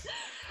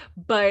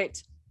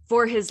 But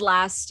for his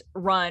last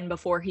run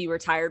before he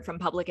retired from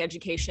public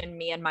education,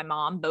 me and my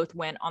mom both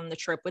went on the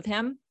trip with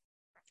him,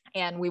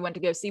 and we went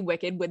to go see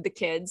Wicked with the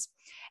kids.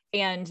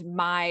 And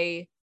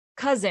my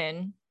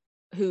cousin,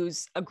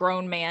 who's a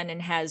grown man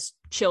and has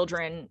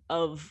children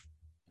of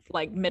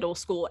like middle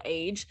school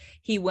age,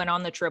 he went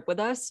on the trip with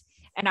us.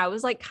 And I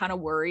was like kind of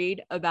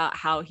worried about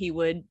how he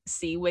would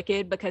see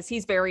Wicked because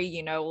he's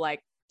very,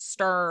 like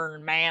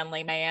stern,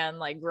 manly man,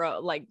 like grow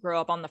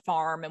up on the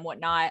farm and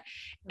whatnot.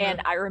 Mm-hmm.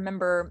 And I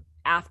remember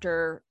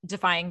after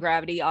Defying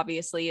Gravity,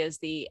 obviously, is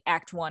the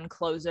Act 1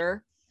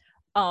 closer,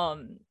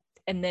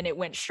 and then it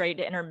went straight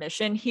to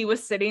intermission, he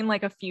was sitting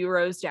like a few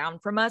rows down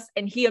from us,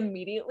 and he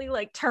immediately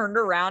like turned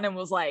around and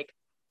was like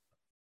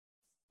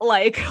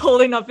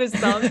holding up his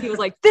thumb. He was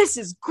like, "This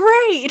is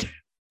great."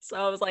 So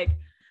I was like,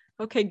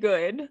 okay,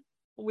 good.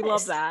 We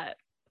love that.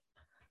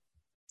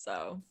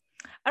 So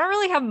I don't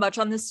really have much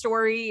on this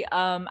story.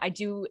 I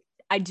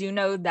do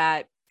know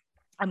that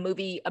a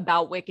movie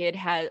about Wicked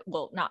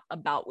not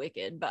about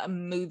Wicked, but a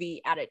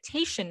movie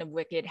adaptation of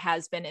Wicked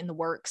has been in the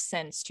works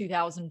since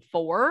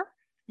 2004.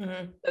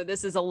 Mm-hmm. So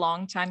this is a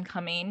long time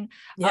coming.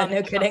 Yeah,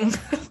 no kidding.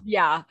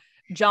 Yeah.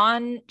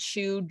 John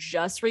Chu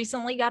just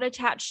recently got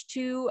attached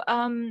to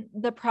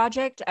the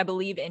project, I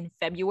believe in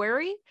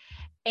February.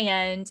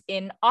 And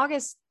in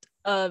August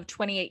of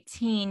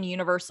 2018,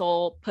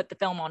 Universal put the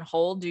film on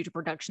hold due to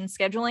production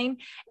scheduling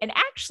and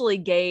actually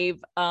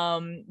gave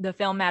the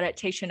film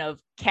adaptation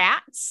of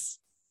Cats.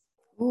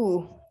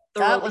 Ooh,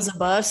 that was a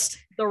bust.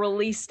 The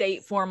release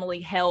date formerly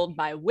held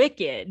by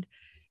Wicked.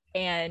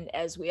 And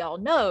as we all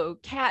know,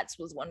 Cats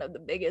was one of the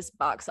biggest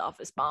box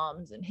office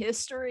bombs in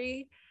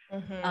history.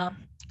 Mm-hmm.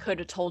 Could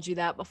have told you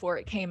that before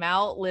it came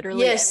out,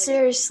 literally. Yeah,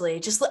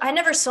 seriously. I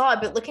never saw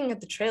it, but looking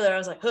at the trailer, I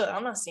was like,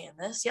 I'm not seeing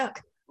this. Yuck.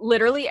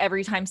 Literally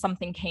every time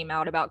something came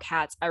out about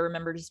Cats, I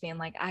remember just being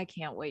like, I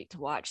can't wait to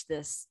watch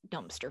this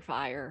dumpster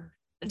fire.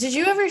 Did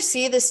you ever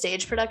see the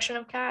stage production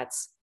of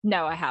Cats?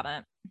 No, I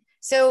haven't.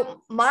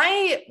 So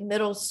my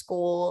middle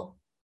school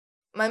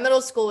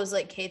was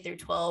like K through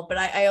 12, but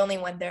I only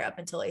went there up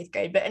until 8th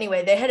grade. But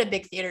anyway, they had a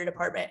big theater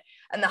department,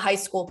 and the high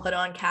school put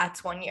on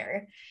Cats one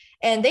year.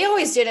 And they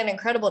always did an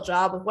incredible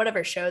job with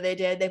whatever show they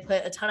did. They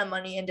put a ton of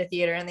money into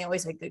theater, and they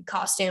always had good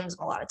costumes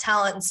and a lot of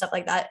talent and stuff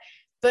like that.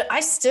 But I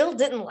still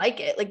didn't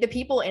like it. Like, the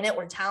people in it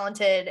were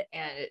talented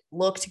and it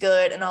looked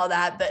good and all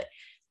that. But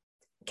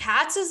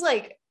Cats is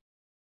like,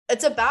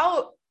 it's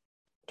about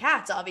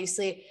cats,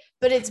 obviously,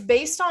 but it's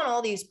based on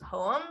all these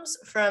poems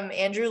from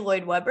Andrew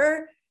Lloyd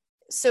Webber.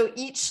 So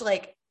each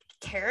like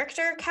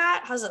character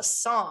cat has a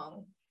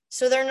song.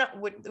 So they're not,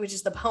 which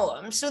is the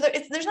poem. So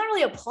there's not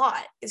really a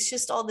plot. It's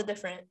just all the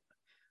different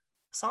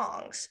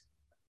songs.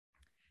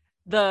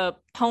 The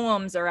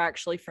poems are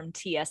actually from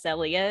T.S.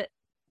 Eliot.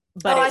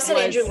 But I said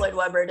Andrew Lloyd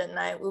Webber, didn't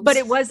I? Oops. But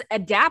it was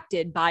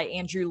adapted by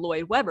Andrew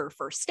Lloyd Webber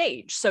for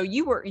stage. So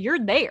you're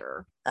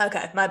there.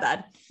 Okay, my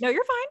bad. No,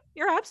 you're fine.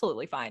 You're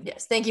absolutely fine.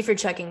 Yes, thank you for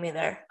checking me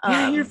there.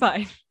 You're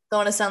fine. Don't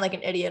want to sound like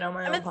an idiot on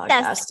my own podcast.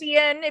 I'm a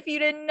thespian, if you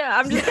didn't know.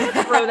 I'm just going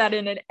to throw that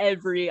in at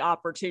every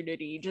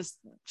opportunity. Just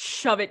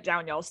shove it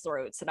down y'all's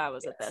throats that I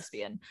was a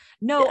thespian.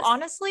 No,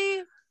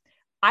 honestly,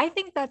 I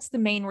think that's the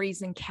main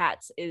reason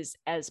Cats is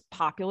as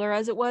popular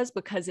as it was,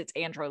 because it's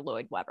Andrew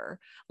Lloyd Webber.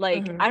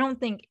 Like, I don't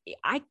think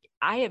I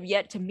have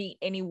yet to meet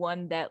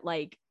anyone that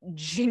like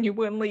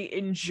genuinely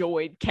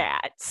enjoyed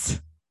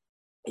Cats.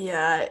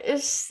 Yeah,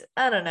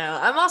 I don't know.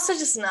 I'm also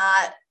just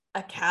not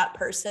a cat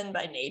person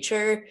by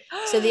nature.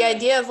 So the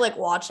idea of like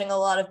watching a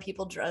lot of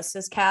people dressed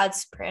as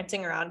cats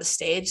prancing around a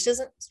stage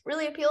doesn't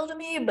really appeal to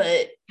me, but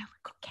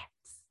Jellicle cats.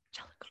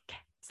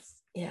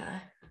 Yeah,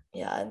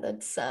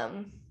 that's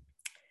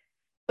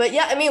but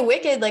yeah, I mean,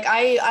 Wicked, like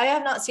I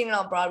have not seen it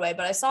on Broadway,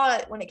 but I saw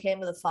it when it came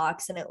to the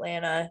Fox in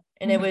Atlanta,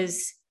 and it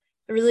was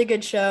a really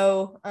good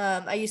show.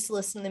 I used to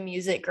listen to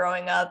music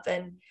growing up,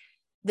 and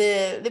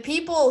the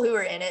people who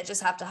are in it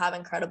just have to have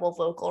incredible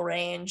vocal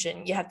range,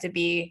 and you have to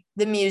the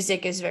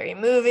music is very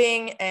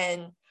moving.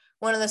 And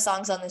one of the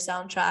songs on the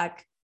soundtrack,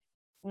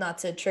 not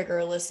to trigger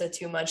Alyssa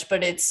too much,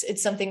 but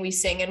it's something we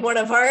sing in one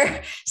of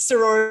our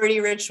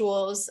sorority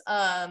rituals.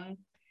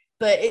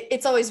 But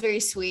it's always very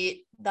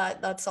sweet,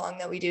 that song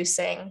that we do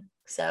sing.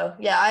 So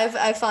yeah,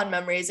 I've fond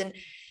memories. And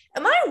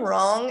am I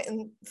wrong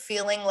in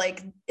feeling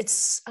like I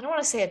don't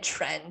want to say a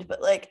trend,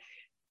 but like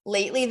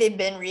lately they've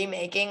been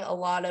remaking a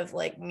lot of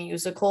like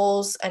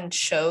musicals and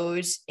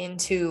shows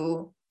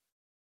into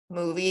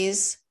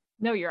movies?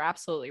 No, you're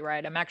absolutely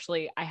right. I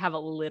have a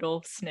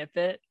little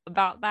snippet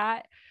about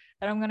that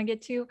I'm going to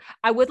get to.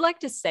 I would like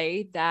to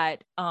say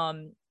that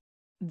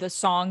the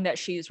song that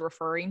she's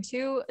referring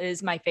to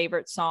is my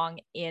favorite song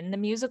in the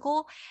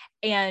musical.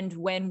 And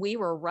when we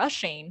were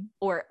rushing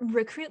or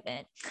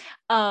recruitment,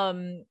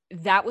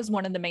 that was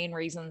one of the main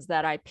reasons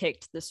that I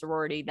picked the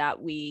sorority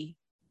that we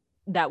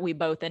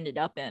both ended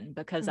up in,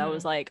 because I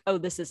was like, oh,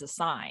 this is a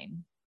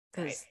sign.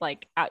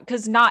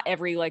 Because not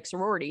every like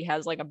sorority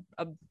has like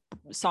a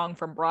song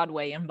from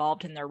Broadway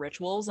involved in their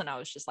rituals. And I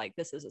was just like,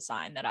 this is a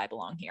sign that I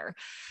belong here.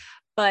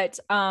 But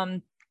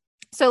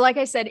so like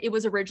I said, it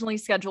was originally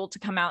scheduled to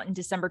come out in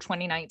December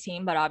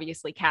 2019, but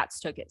obviously Cats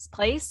took its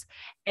place.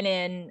 And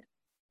in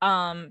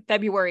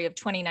February of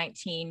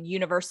 2019,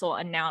 Universal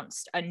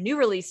announced a new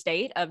release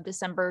date of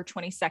December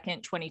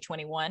 22nd,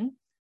 2021.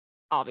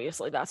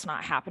 Obviously, that's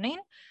not happening.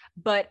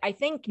 But I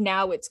think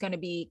now it's going to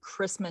be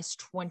Christmas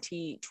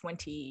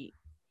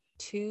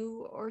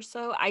 2022 or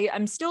so.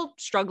 I'm still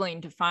struggling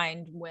to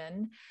find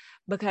when,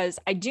 because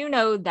I do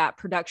know that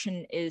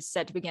production is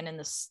set to begin in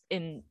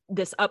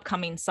this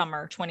upcoming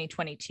summer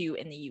 2022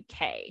 in the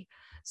UK.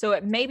 So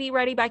it may be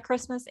ready by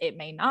Christmas. It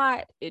may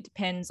not. It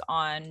depends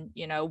on,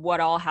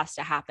 what all has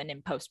to happen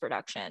in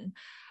post-production.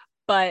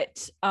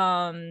 But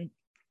it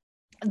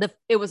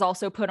was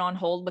also put on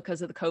hold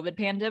because of the COVID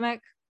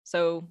pandemic.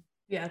 So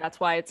yeah, that's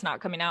why it's not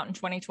coming out in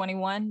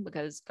 2021,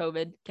 because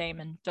COVID came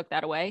and took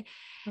that away.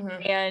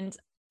 And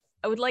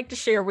I would like to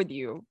share with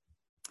you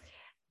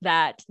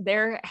that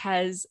there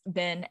has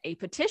been a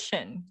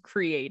petition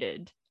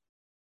created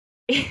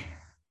in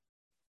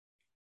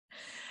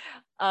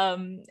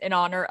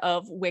honor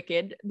of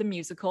Wicked, the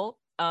musical.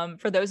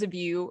 For those of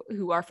you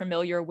who are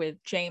familiar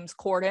with James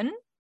Corden,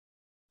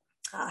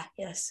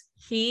 yes,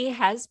 he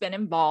has been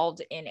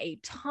involved in a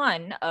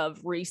ton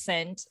of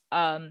recent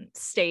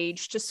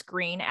stage to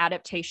screen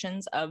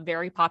adaptations of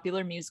very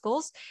popular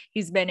musicals.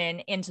 He's been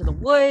in Into the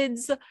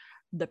Woods,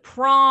 The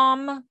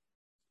Prom,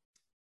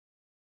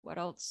 what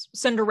else?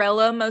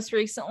 Cinderella most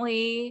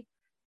recently.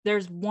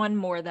 There's one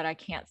more that I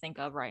can't think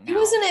of right now. He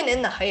wasn't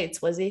in the Heights,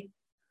 was he?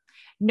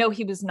 No,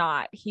 he was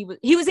not. He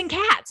was in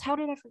Cats. How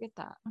did I forget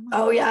that?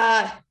 Oh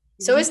yeah.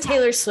 So is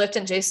Taylor Swift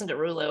and Jason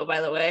Derulo, by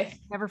the way.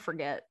 Never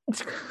forget.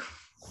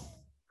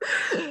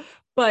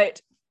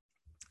 But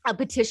a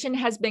petition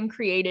has been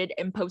created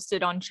and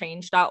posted on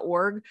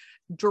change.org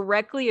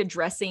directly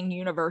addressing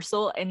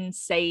Universal and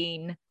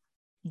saying,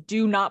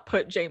 do not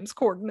put James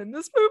Corden in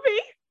this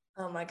movie.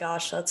 Oh my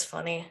gosh, that's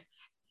funny.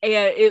 And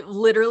it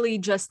literally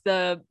just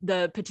the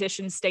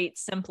petition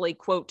states simply,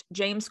 quote,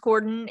 James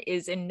Corden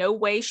is in no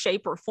way,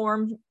 shape, or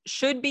form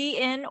should be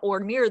in or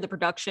near the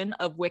production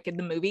of Wicked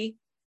the movie.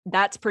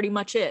 That's pretty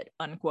much it,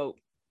 unquote.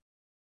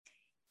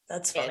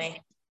 That's funny. And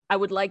I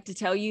would like to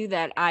tell you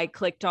that I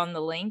clicked on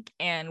the link,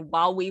 and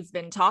while we've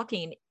been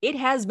talking, it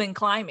has been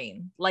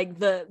climbing. Like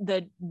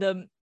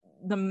the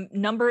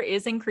number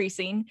is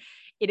increasing.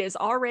 It is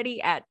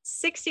already at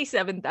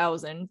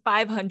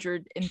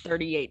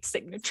 67,538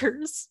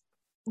 signatures.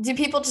 Do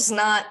people just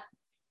not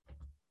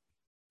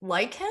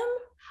like him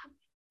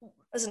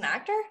as an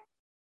actor?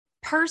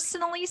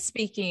 Personally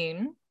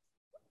speaking,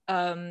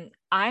 I'm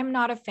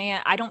not a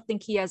fan. I don't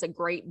think he has a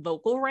great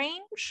vocal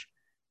range.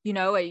 You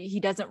know, he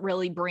doesn't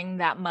really bring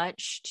that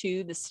much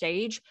to the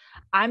stage.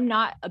 I'm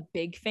not a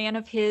big fan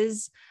of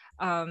his.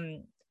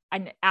 And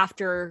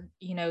after,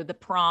 you know, The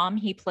Prom,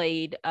 he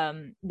played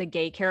the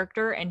gay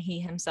character, and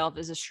he himself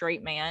is a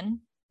straight man.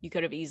 You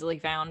could have easily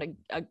found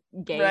a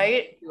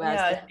gay who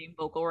has the same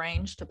vocal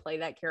range to play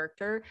that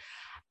character.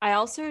 I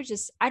also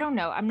I don't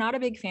know. I'm not a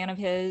big fan of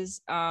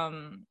his.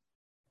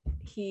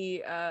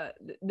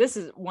 This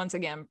is, once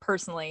again,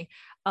 personally,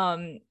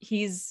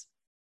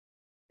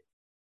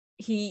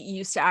 he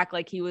used to act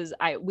like he was,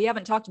 we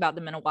haven't talked about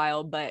them in a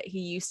while, but he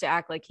used to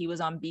act like he was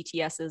on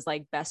BTS's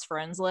like best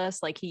friends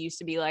list. Like he used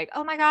to be like,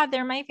 oh my God,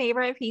 they're my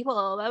favorite people,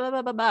 blah, blah,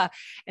 blah, blah, blah.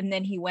 And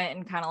then he went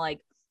and kind of like,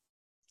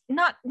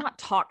 not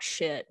talk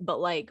shit, but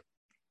like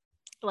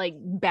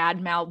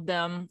badmouthed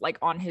them like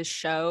on his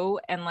show.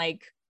 And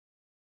like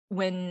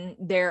when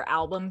their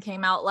album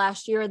came out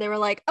last year, they were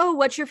like, oh,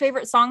 what's your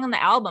favorite song on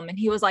the album? And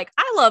he was like,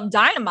 I love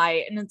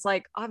Dynamite. And it's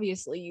like,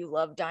 obviously you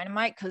love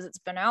Dynamite because it's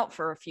been out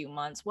for a few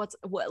months. What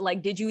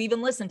like, did you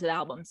even listen to the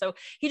album? So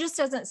he just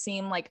doesn't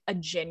seem like a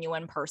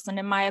genuine person,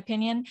 in my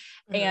opinion.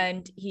 Mm-hmm.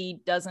 And he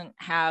doesn't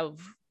have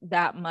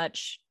that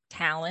much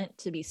talent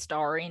to be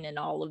starring in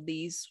all of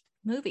these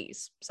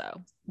movies.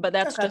 So, but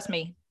that's just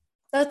me.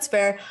 That's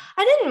fair.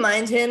 I didn't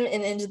mind him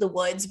in Into the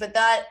Woods, but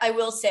that, I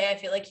will say, I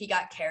feel like he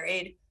got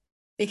carried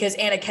because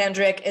Anna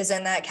Kendrick is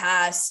in that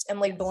cast,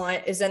 Emily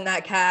Blunt is in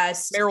that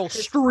cast, Meryl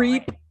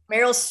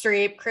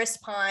Streep, Chris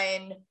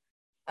Pine.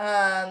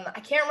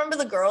 I can't remember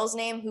the girl's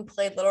name who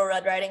played Little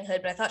Red Riding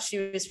Hood, but I thought she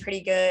was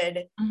pretty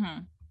good.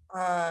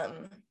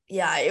 Mm-hmm.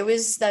 Yeah,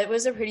 that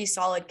was a pretty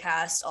solid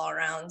cast all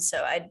around.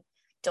 So I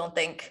don't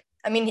think,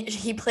 I mean,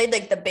 he played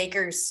like the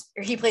baker,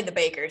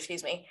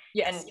 excuse me.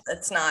 Yes. And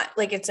it's not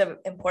like it's an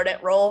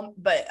important role,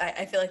 but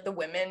I feel like the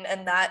women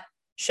in that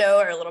show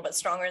are a little bit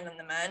stronger than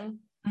the men.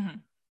 Mm-hmm.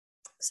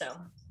 So.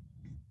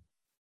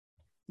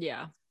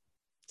 Yeah.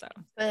 So.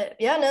 But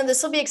yeah, no,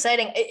 this will be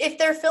exciting. If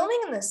they're filming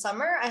in the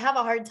summer, I have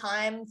a hard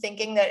time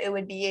thinking that it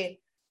would be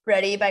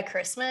ready by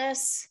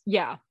Christmas.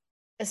 Yeah.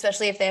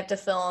 Especially if they have to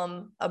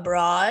film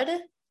abroad.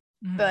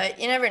 Mm-hmm.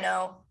 But you never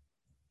know.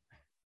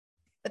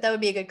 But that would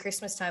be a good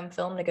Christmas time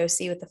film to go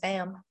see with the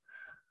fam.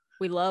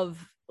 We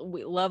love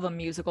a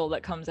musical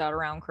that comes out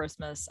around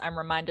Christmas. I'm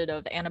reminded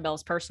of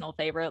Annabelle's personal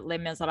favorite, Les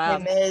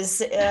Miserables. Les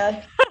Mis,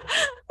 yeah.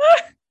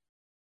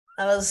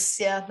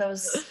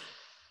 That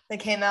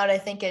came out, I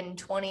think, in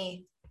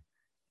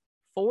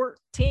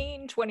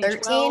 2014,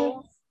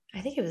 2012. I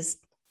think it was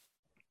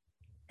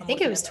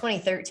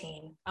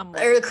 2013.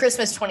 Or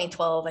Christmas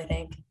 2012, I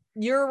think.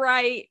 You're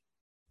right.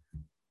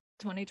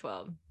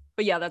 2012.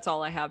 But yeah, that's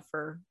all I have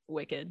for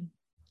Wicked.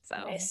 So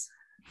nice.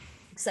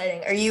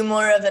 Exciting. Are you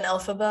more of an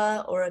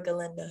Elphaba or a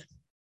Galinda?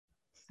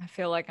 I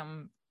feel like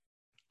I'm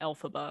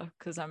Elphaba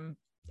because I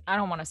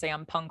don't want to say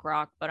I'm punk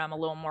rock, but I'm a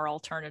little more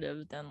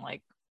alternative than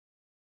like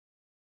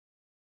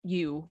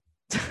you.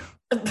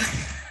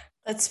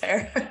 That's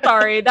fair.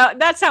 Sorry,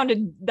 that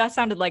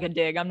sounded like a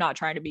dig. I'm not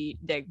trying to be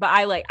dig, but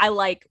I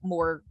like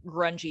more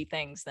grungy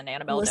things than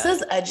Annabelle does.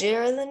 Melissa's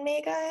edgier than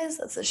me, guys.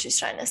 That's what she's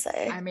trying to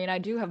say. I mean, I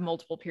do have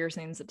multiple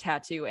piercings, a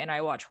tattoo, and I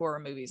watch horror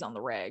movies on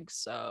the reg,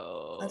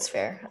 so that's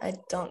fair. I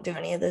don't do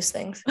any of those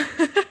things.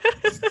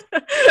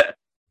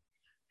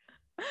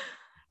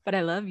 But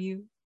I love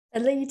you. I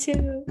love you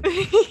too.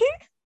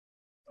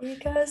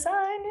 Because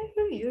I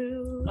knew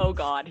you. Oh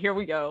God, here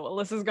we go.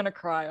 Alyssa's gonna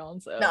cry on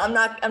so. No, I'm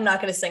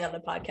not gonna sing on the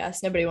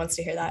podcast. Nobody wants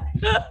to hear that.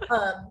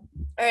 All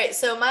right.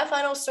 So my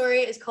final story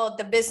is called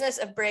The Business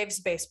of Braves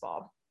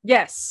Baseball.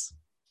 Yes.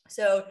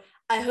 So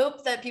I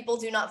hope that people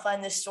do not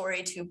find this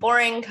story too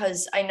boring,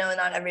 because I know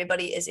not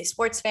everybody is a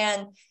sports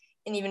fan.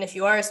 And even if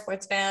you are a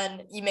sports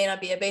fan, you may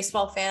not be a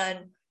baseball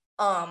fan.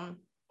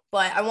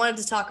 But I wanted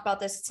to talk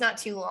about this. It's not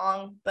too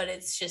long, but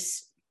it's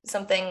just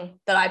something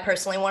that I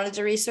personally wanted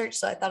to research.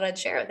 So I thought I'd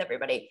share it with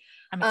everybody.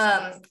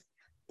 But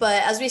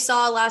as we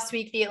saw last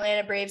week, the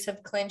Atlanta Braves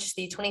have clinched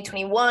the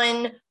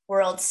 2021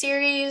 World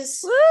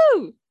Series.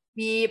 Woo!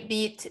 We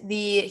beat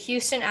the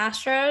Houston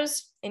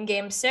Astros in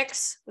Game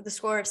 6 with a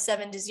score of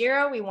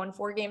 7-0. We won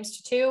 4 games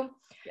to 2.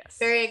 Yes.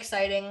 Very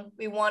exciting.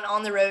 We won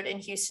on the road in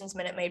Houston's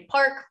Minute Maid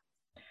Park.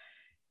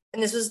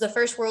 And this was the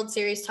first World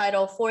Series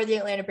title for the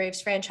Atlanta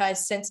Braves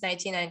franchise since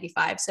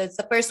 1995. So it's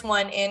the first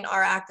one in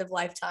our active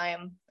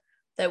lifetime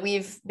that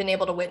we've been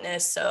able to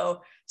witness.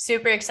 So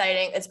super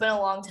exciting. It's been a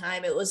long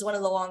time. It was one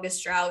of the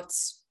longest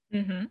droughts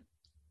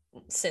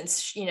since,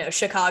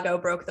 Chicago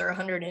broke their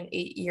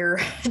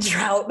 108-year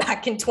drought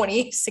back in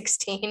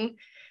 2016.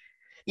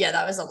 Yeah,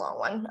 that was a long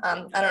one.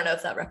 I don't know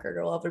if that record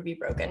will ever be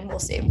broken. We'll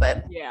see.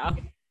 But yeah.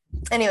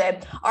 Anyway,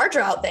 our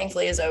drought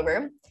thankfully is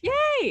over.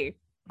 Yay.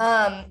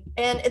 And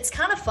it's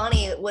kind of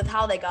funny with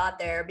how they got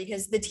there,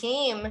 because the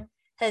team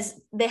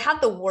they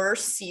had the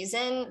worst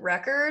season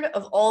record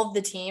of all of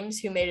the teams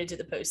who made it to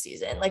the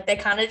postseason. Like, they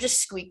kind of just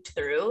squeaked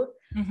through.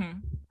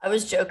 I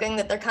was joking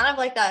that they're kind of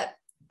like that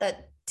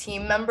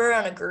team member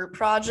on a group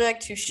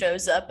project who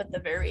shows up at the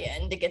very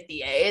end to get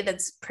the A.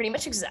 That's pretty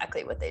much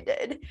exactly what they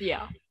did.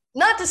 Yeah.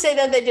 Not to say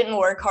that they didn't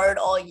work hard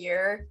all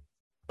year,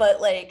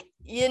 but like,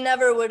 you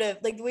never would have,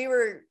 like,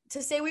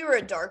 to say we were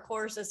a dark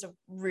horse is a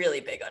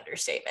really big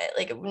understatement.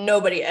 Like,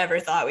 nobody ever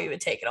thought we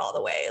would take it all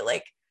the way.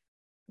 Like,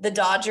 the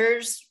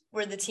Dodgers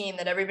were the team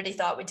that everybody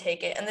thought would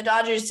take it, and the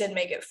Dodgers did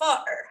make it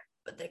far,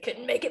 but they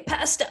couldn't make it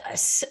past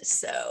us.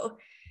 So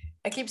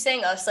I keep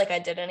saying us like I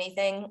did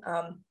anything.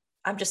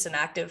 I'm just an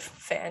active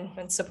fan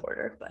and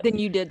supporter. But then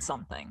you did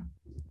something.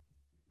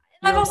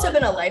 I've also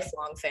been a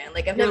lifelong fan.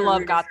 Like, I've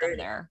never got them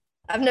there.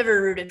 I've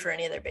never rooted for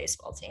any of their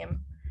baseball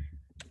team.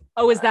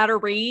 Oh, is that a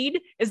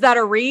read? Is that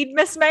a read,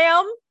 Miss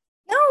Ma'am?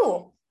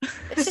 No,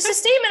 it's just a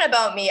statement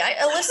about me.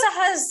 Alyssa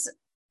has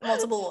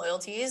multiple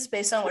loyalties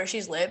based on where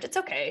she's lived. It's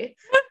okay.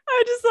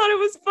 I just thought it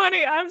was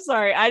funny. I'm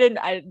sorry.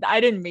 I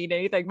didn't mean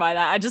anything by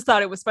that. I just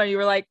thought it was funny. You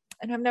were like,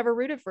 and I've never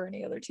rooted for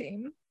any other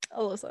team,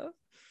 Alyssa.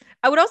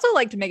 I would also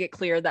like to make it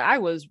clear that I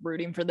was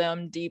rooting for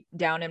them deep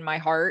down in my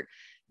heart,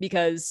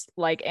 because,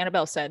 like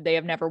Annabelle said, they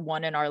have never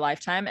won in our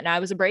lifetime. And I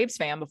was a Braves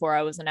fan before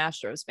I was an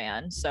Astros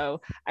fan. So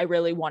I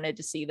really wanted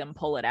to see them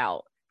pull it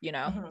out,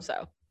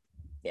 So,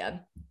 yeah.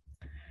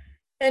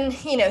 And,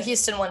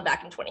 Houston won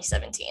back in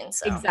 2017.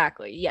 So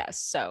exactly. Yes.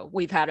 So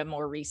we've had a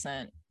more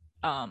recent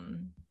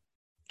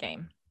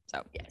game.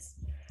 So, yes.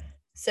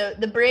 So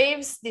the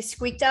Braves, they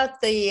squeaked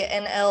out the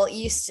NL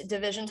East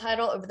division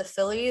title over the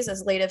Phillies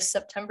as late as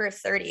September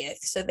 30th.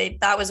 So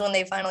that was when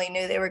they finally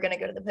knew they were going to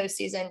go to the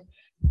postseason.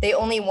 They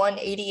only won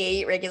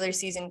 88 regular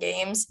season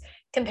games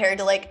compared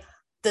to like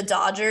the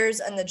Dodgers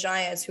and the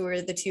Giants, who were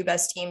the two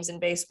best teams in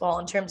baseball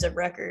in terms of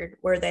record,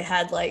 where they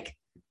had like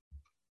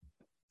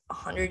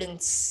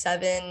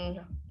 107,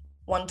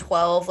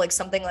 112, like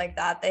something like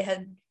that. They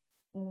had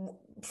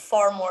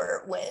far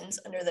more wins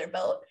under their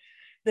belt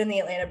than the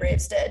Atlanta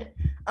Braves did.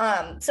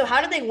 So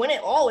how did they win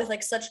it all with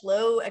like such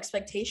low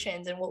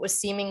expectations and what was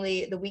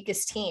seemingly the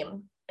weakest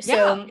team?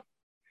 So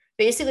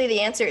basically the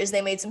answer is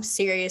they made some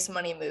serious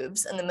money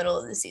moves in the middle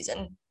of the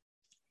season.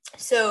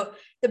 So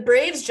the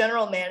Braves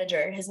general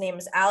manager, his name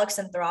is Alex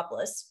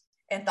Anthopoulos,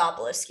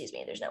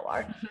 there's no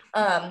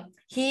R.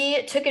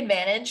 He took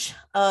advantage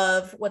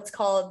of what's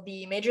called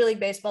the Major League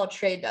Baseball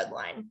trade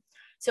deadline.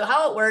 So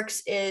how it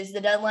works is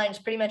the deadline is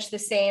pretty much the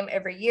same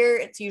every year.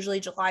 It's usually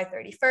July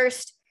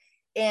 31st.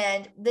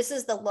 And this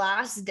is the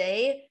last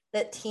day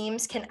that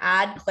teams can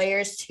add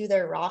players to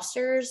their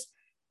rosters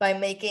by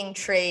making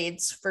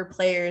trades for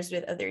players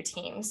with other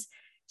teams.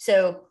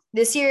 So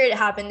this year it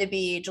happened to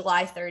be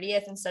July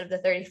 30th instead of the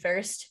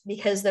 31st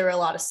because there were a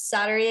lot of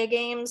Saturday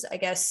games. I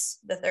guess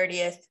the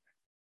 30th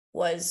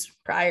was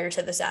prior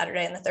to the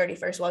Saturday and the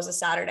 31st was a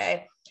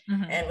Saturday.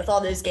 And with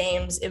all those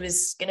games, it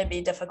was going to be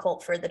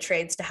difficult for the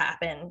trades to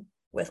happen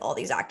with all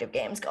these active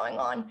games going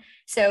on.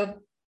 So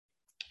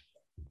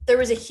there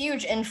was a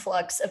huge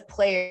influx of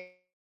players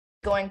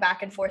going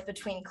back and forth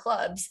between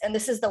clubs. And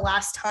this is the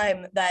last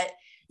time that,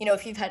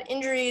 if you've had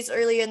injuries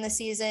early in the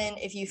season,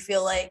 if you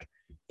feel like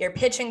your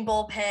pitching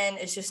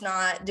bullpen is just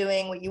not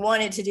doing what you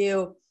want it to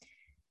do,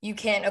 you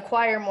can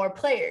acquire more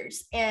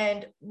players.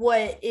 And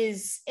what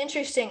is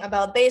interesting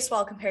about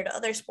baseball compared to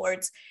other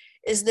sports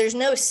is there's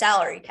no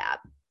salary cap.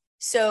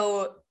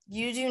 So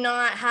you do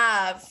not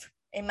have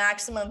a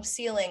maximum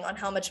ceiling on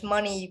how much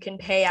money you can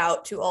pay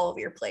out to all of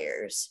your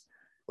players,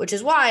 which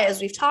is why,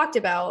 as we've talked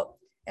about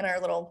in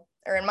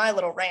my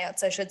little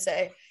rants, I should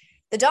say,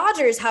 the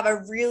Dodgers have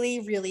a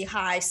really, really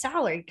high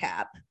salary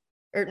cap.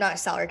 or not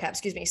salary cap,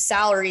 excuse me,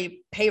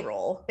 salary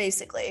payroll,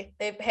 basically.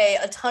 They pay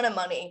a ton of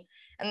money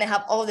and they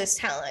have all this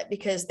talent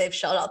because they've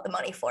shelled out the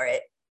money for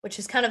it, which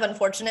is kind of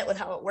unfortunate with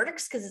how it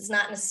works because it's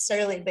not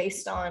necessarily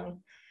based on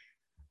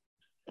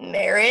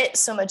merit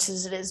so much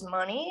as it is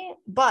money,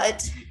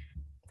 but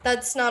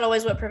that's not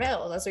always what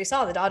prevails. As we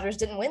saw, the Dodgers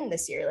didn't win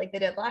this year like they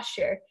did last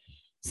year.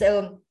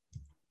 So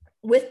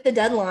with the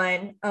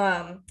deadline,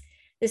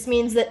 this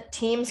means that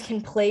teams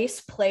can place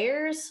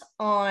players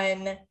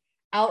on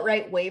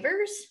outright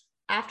waivers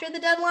after the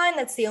deadline.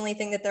 That's the only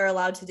thing that they're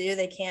allowed to do.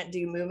 They can't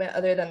do movement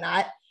other than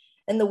that.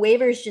 And the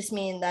waivers just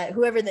mean that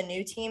whoever the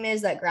new team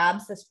is that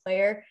grabs this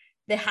player,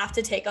 they have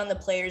to take on the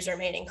player's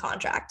remaining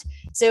contract.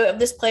 So if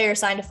this player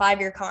signed a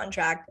 5-year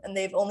contract and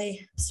they've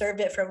only served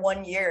it for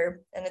 1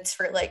 year and it's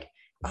for like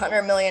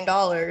 $100 million,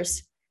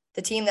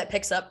 the team that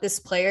picks up this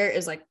player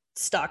is like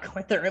stuck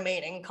with the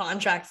remaining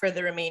contract for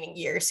the remaining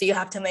year. So you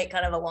have to make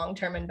kind of a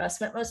long-term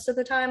investment most of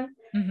the time.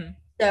 Mm-hmm.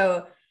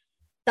 So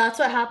that's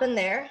what happened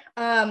there.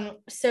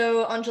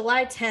 So on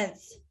July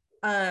 10th,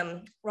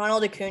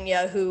 Ronald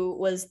Acuna, who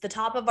was the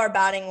top of our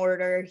batting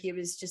order, he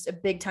was just a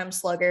big time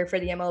slugger for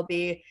the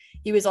MLB.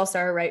 He was also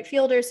our right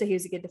fielder, so he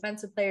was a good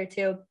defensive player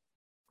too.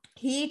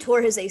 He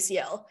tore his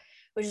ACL,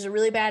 which is a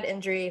really bad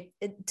injury.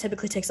 It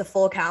typically takes a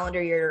full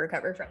calendar year to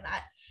recover from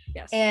that.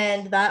 Yes.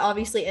 And that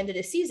obviously ended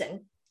his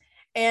season.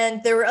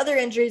 And there were other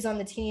injuries on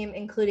the team,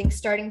 including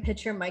starting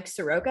pitcher Mike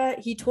Soroka.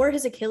 He tore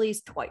his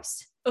Achilles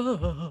twice.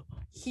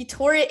 He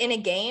tore it in a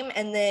game,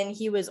 and then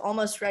he was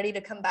almost ready to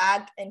come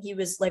back, and he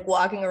was like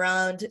walking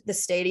around the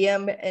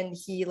stadium, and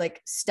he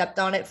like stepped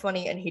on it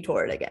funny, and he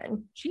tore it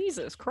again.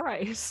 Jesus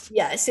Christ.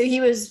 Yeah, so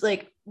he was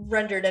like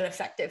rendered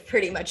ineffective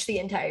pretty much the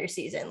entire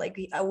season. Like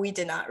we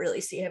did not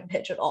really see him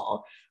pitch at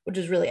all, which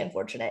is really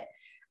unfortunate.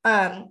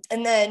 And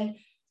then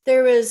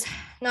there was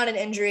not an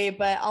injury,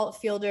 but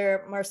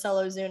outfielder Marcell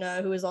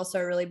Ozuna, who is also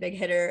a really big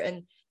hitter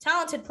and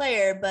talented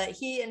player, but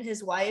he and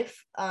his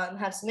wife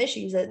have some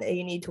issues that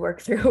they need to work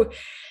through.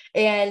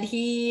 And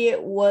he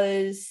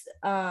was,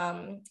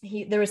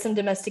 there was some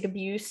domestic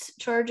abuse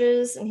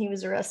charges and he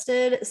was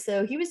arrested.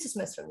 So he was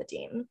dismissed from the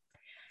team.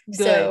 Good.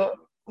 So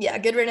yeah,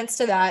 good riddance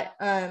to that.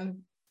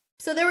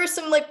 So there were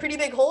some like pretty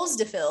big holes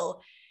to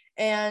fill.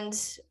 And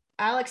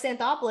Alex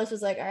Anthopoulos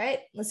was like, all right,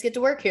 let's get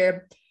to work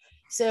here.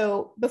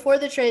 So before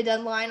the trade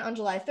deadline on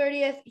July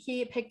 30th,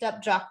 he picked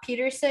up Jock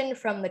Peterson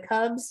from the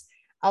Cubs,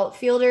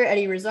 outfielder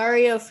Eddie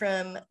Rosario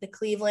from the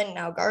Cleveland,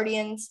 now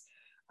Guardians,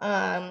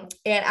 and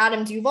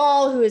Adam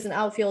Duvall, who is an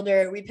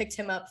outfielder. We picked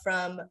him up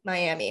from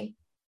Miami.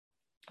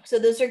 So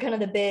those are kind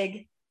of the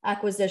big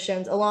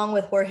acquisitions, along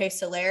with Jorge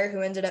Soler, who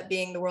ended up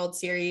being the World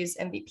Series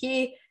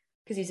MVP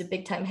because he's a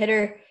big-time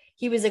hitter.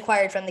 He was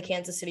acquired from the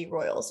Kansas City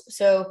Royals.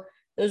 So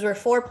those were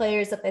 4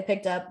 players that they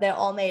picked up that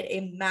all made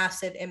a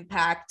massive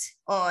impact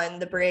on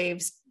the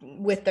Braves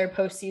with their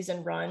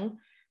postseason run.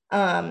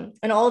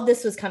 And all of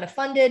this was kind of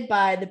funded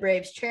by the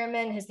Braves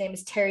chairman. His name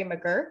is Terry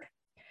McGuirk.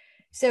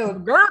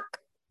 So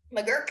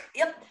McGuirk.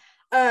 Yep.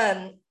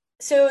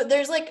 So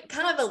there's like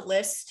kind of a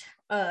list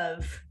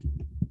of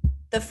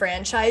the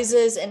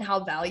franchises and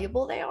how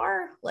valuable they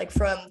are. Like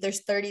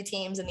there's 30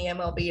 teams in the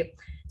MLB.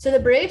 So the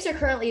Braves are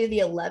currently the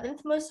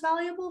 11th most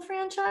valuable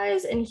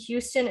franchise and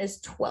Houston is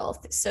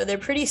 12th. So they're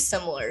pretty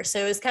similar.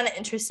 So it's kind of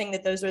interesting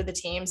that those were the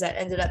teams that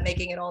ended up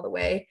making it all the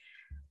way.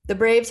 The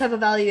Braves have a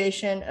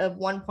valuation of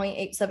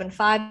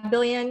 $1.875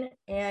 billion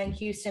and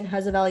Houston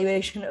has a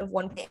valuation of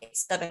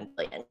 $1.7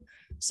 billion.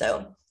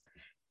 So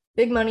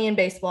big money in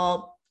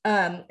baseball.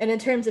 And in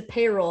terms of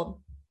payroll,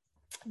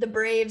 the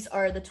Braves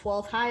are the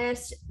 12th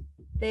highest.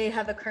 They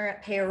have a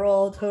current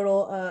payroll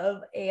total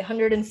of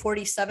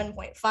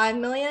 $147.5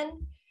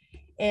 million.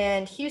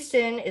 And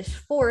Houston is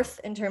 4th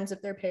in terms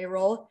of their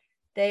payroll.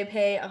 They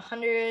pay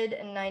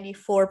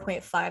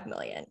 $194.5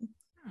 million.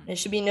 It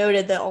should be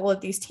noted that all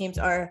of these teams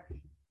are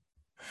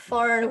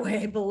far and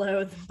away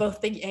below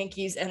both the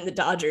Yankees and the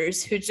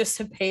Dodgers, who just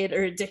have paid a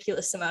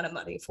ridiculous amount of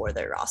money for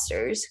their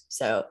rosters.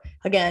 So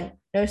again,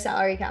 no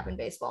salary cap in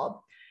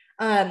baseball.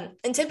 And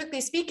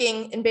typically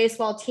speaking, in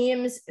baseball,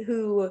 teams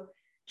who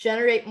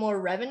generate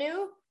more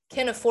revenue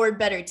can afford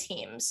better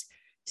teams.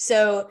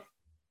 So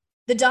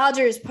the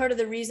Dodgers, part of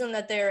the reason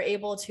that they're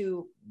able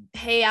to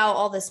pay out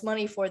all this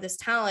money for this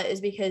talent is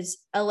because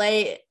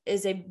LA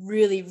is a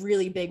really,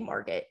 really big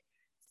market.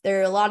 There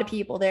are a lot of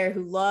people there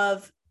who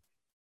love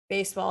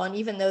baseball. And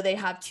even though they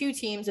have 2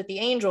 teams with the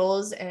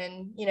Angels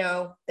and, you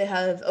know, they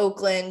have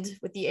Oakland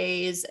with the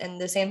A's and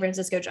the San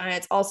Francisco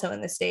Giants also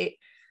in the state,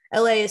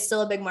 LA is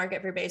still a big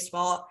market for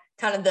baseball.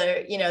 Kind of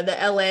the, you know, the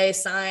LA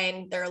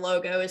sign, their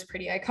logo is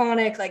pretty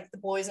iconic, like the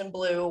boys in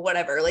blue,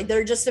 whatever. Like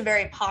they're just a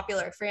very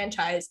popular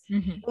franchise.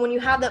 Mm-hmm. When you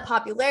have that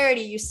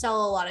popularity, you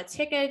sell a lot of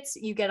tickets,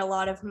 you get a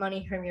lot of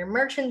money from your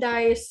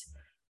merchandise.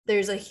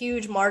 There's a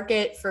huge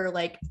market for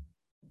like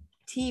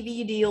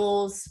TV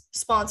deals,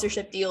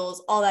 sponsorship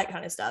deals, all that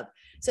kind of stuff.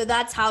 So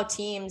that's how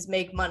teams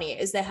make money,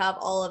 is they have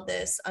all of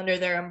this under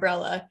their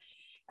umbrella.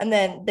 And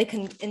then they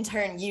can in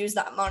turn use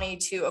that money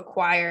to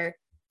acquire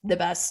the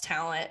best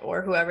talent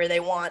or whoever they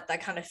want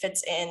that kind of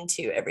fits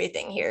into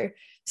everything here.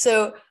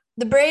 So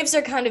The Braves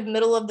are kind of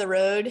middle of the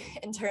road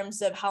in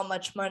terms of how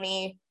much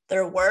money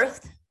they're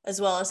worth,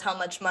 as well as how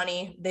much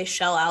money they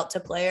shell out to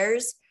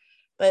players.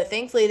 But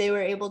thankfully, they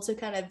were able to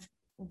kind of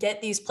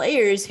get these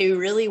players who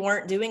really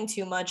weren't doing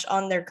too much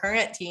on their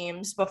current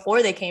teams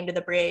before they came to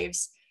the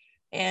Braves.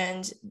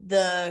 And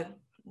the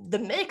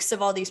mix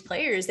of all these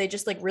players, they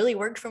just like really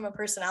worked from a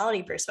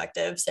personality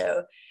perspective.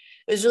 So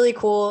it was really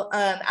cool.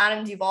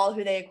 Adam Duvall,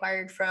 who they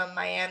acquired from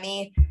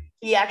Miami,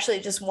 he actually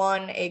just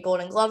won a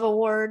Golden Glove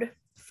Award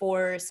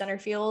for center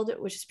field,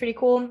 which is pretty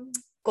cool.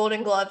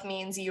 Golden Glove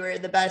means you are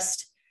the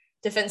best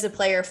defensive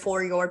player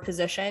for your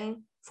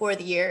position for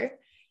the year.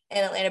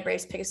 And Atlanta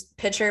Braves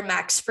pitcher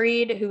Max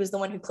Fried, who was the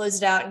one who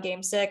closed it out in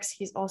Game 6.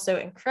 He's also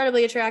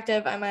incredibly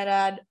attractive, I might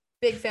add.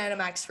 Big fan of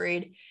Max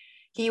Fried.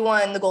 He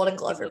won the Golden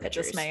Glove for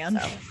pitchers. This man.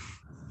 So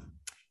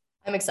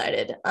I'm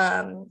excited.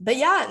 But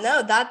yeah,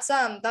 no, that's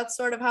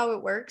sort of how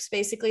it works.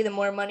 Basically, the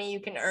more money you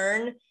can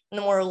earn and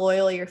the more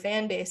loyal your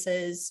fan base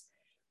is,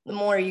 the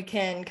more you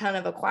can kind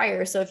of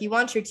acquire. So if you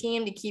want your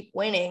team to keep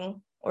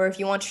winning, or if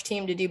you want your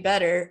team to do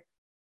better,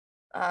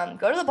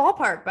 go to the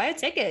ballpark, buy a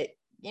ticket,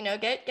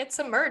 get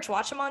some merch,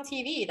 watch them on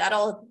TV.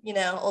 That'll,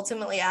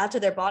 ultimately add to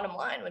their bottom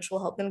line, which will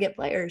help them get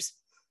players.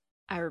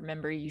 I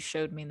remember you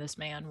showed me this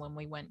man when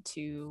we went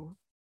to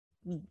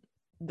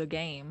the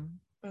game.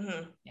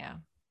 Mm-hmm. Yeah.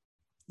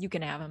 You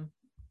can have him.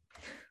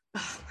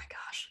 Oh my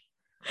gosh.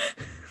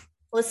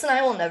 Listen,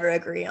 I will never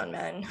agree on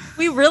men.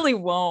 We really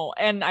won't.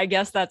 And I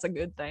guess that's a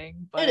good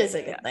thing. But it is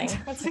a good thing.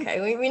 That's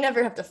okay. We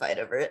never have to fight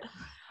over it.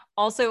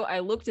 Also, I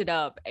looked it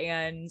up,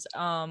 and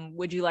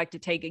would you like to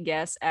take a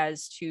guess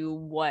as to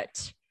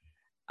what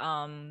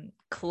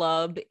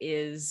club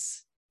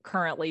is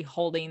currently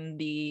holding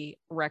the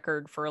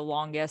record for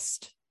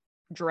longest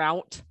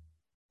drought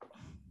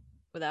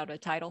without a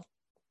title?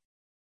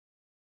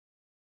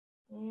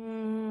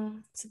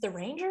 Is it the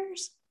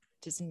Rangers?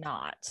 It is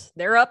not.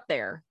 They're up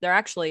there. They're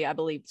actually, I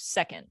believe,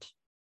 second.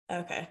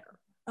 Okay.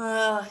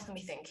 Let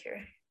me think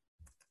here.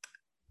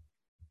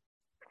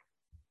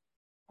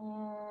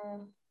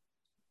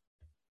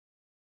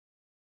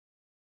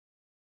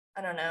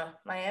 I don't know.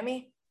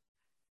 Miami?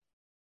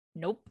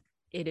 Nope.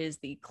 It is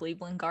the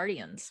Cleveland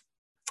Guardians.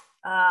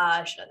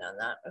 I should have known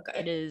that. Okay.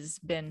 It has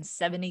been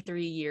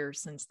 73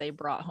 years since they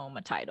brought home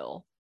a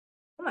title.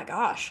 Oh my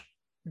gosh.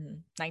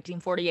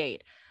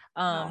 1948.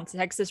 Wow.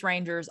 Texas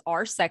Rangers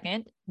are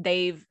second.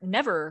 They've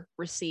never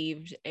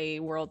received a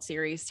World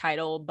Series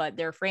title, but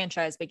their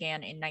franchise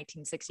began in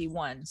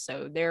 1961.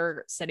 So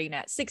they're sitting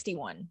at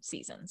 61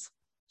 seasons.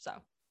 So,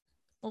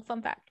 little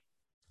fun fact.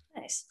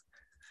 Nice.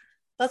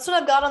 That's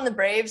what I've got on the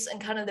Braves and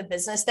kind of the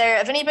business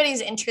there. If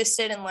anybody's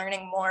interested in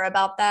learning more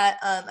about that,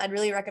 I'd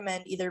really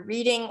recommend either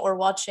reading or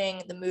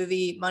watching the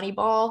movie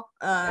Moneyball.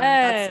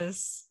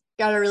 Yes.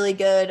 Got a really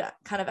good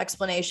kind of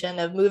explanation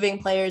of moving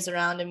players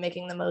around and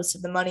making the most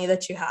of the money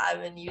that you have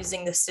and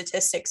using the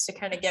statistics to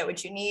kind of get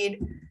what you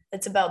need.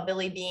 It's about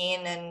Billy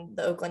Beane and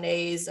the Oakland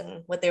A's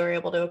and what they were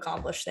able to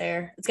accomplish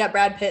there. It's got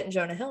Brad Pitt and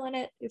Jonah Hill in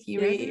it if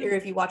you read or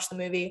if you watch the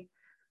movie.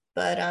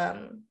 But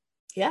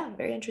yeah,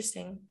 very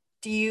interesting.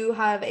 Do you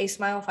have a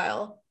smile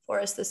file for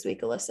us this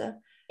week, Alyssa?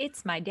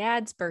 It's my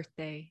dad's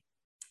birthday.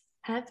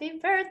 Happy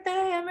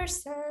birthday,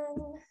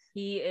 Emerson.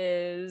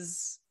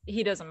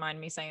 He doesn't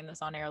mind me saying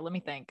this on air. Let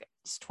me think.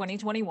 It's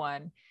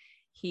 2021.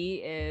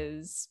 He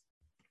is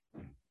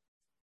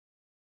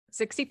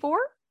 64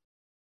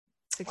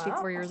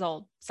 Wow. years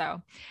old.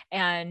 So,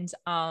 and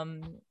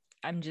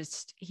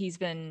he's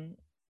been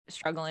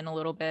struggling a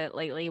little bit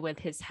lately with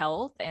his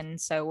health.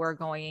 And so we're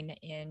going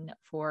in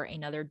for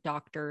another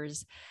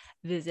doctor's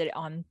visit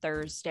on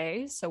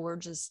Thursday. So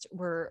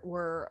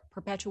we're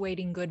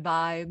perpetuating good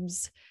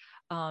vibes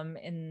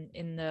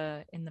in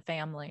the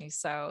family.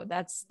 So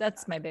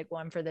that's my big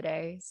one for the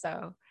day.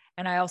 So,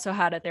 and I also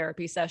had a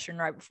therapy session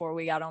right before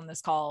we got on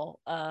this call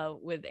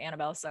with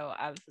Annabelle. So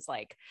I was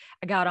like,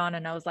 I got on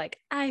and I was like,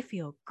 I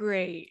feel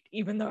great,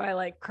 even though I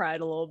like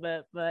cried a little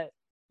bit, but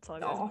it's all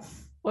good.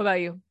 What about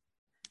you?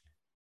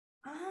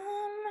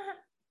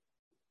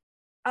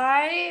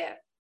 I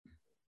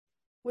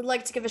would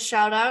like to give a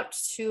shout out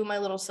to my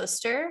little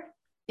sister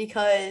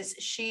because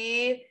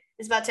she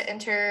is about to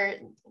enter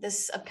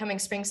this upcoming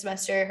spring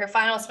semester, her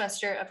final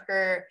semester of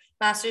her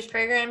master's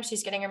program.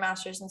 She's getting her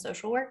master's in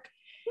social work.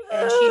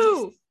 And she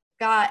just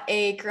got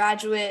a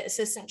graduate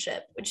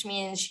assistantship, which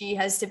means she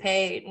has to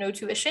pay no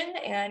tuition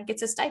and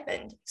gets a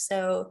stipend.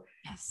 So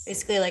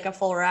basically like a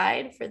full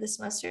ride for the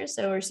semester.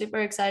 So we're super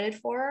excited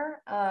for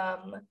her.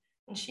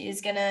 And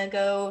she's gonna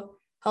go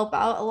help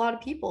out a lot of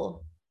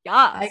people.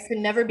 Yeah, I could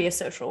never be a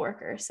social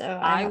worker, so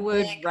I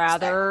would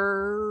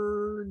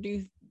rather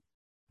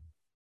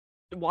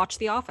watch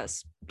The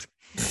Office.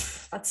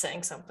 That's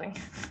saying something.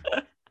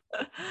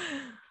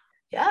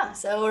 Yeah,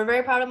 so we're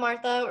very proud of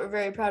Martha. We're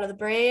very proud of the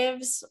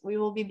Braves. We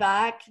will be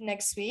back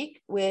next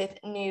week with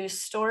new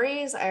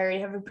stories. I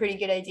already have a pretty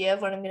good idea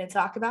of what I'm going to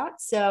talk about,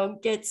 so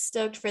get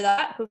stoked for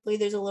that. Hopefully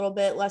there's a little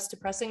bit less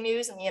depressing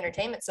news in the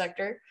entertainment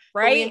sector.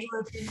 Right.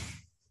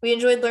 We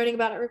enjoyed learning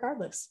about it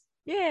regardless.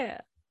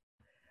 Yeah.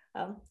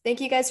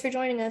 Thank you guys for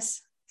joining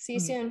us. See you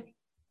soon.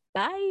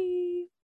 Bye.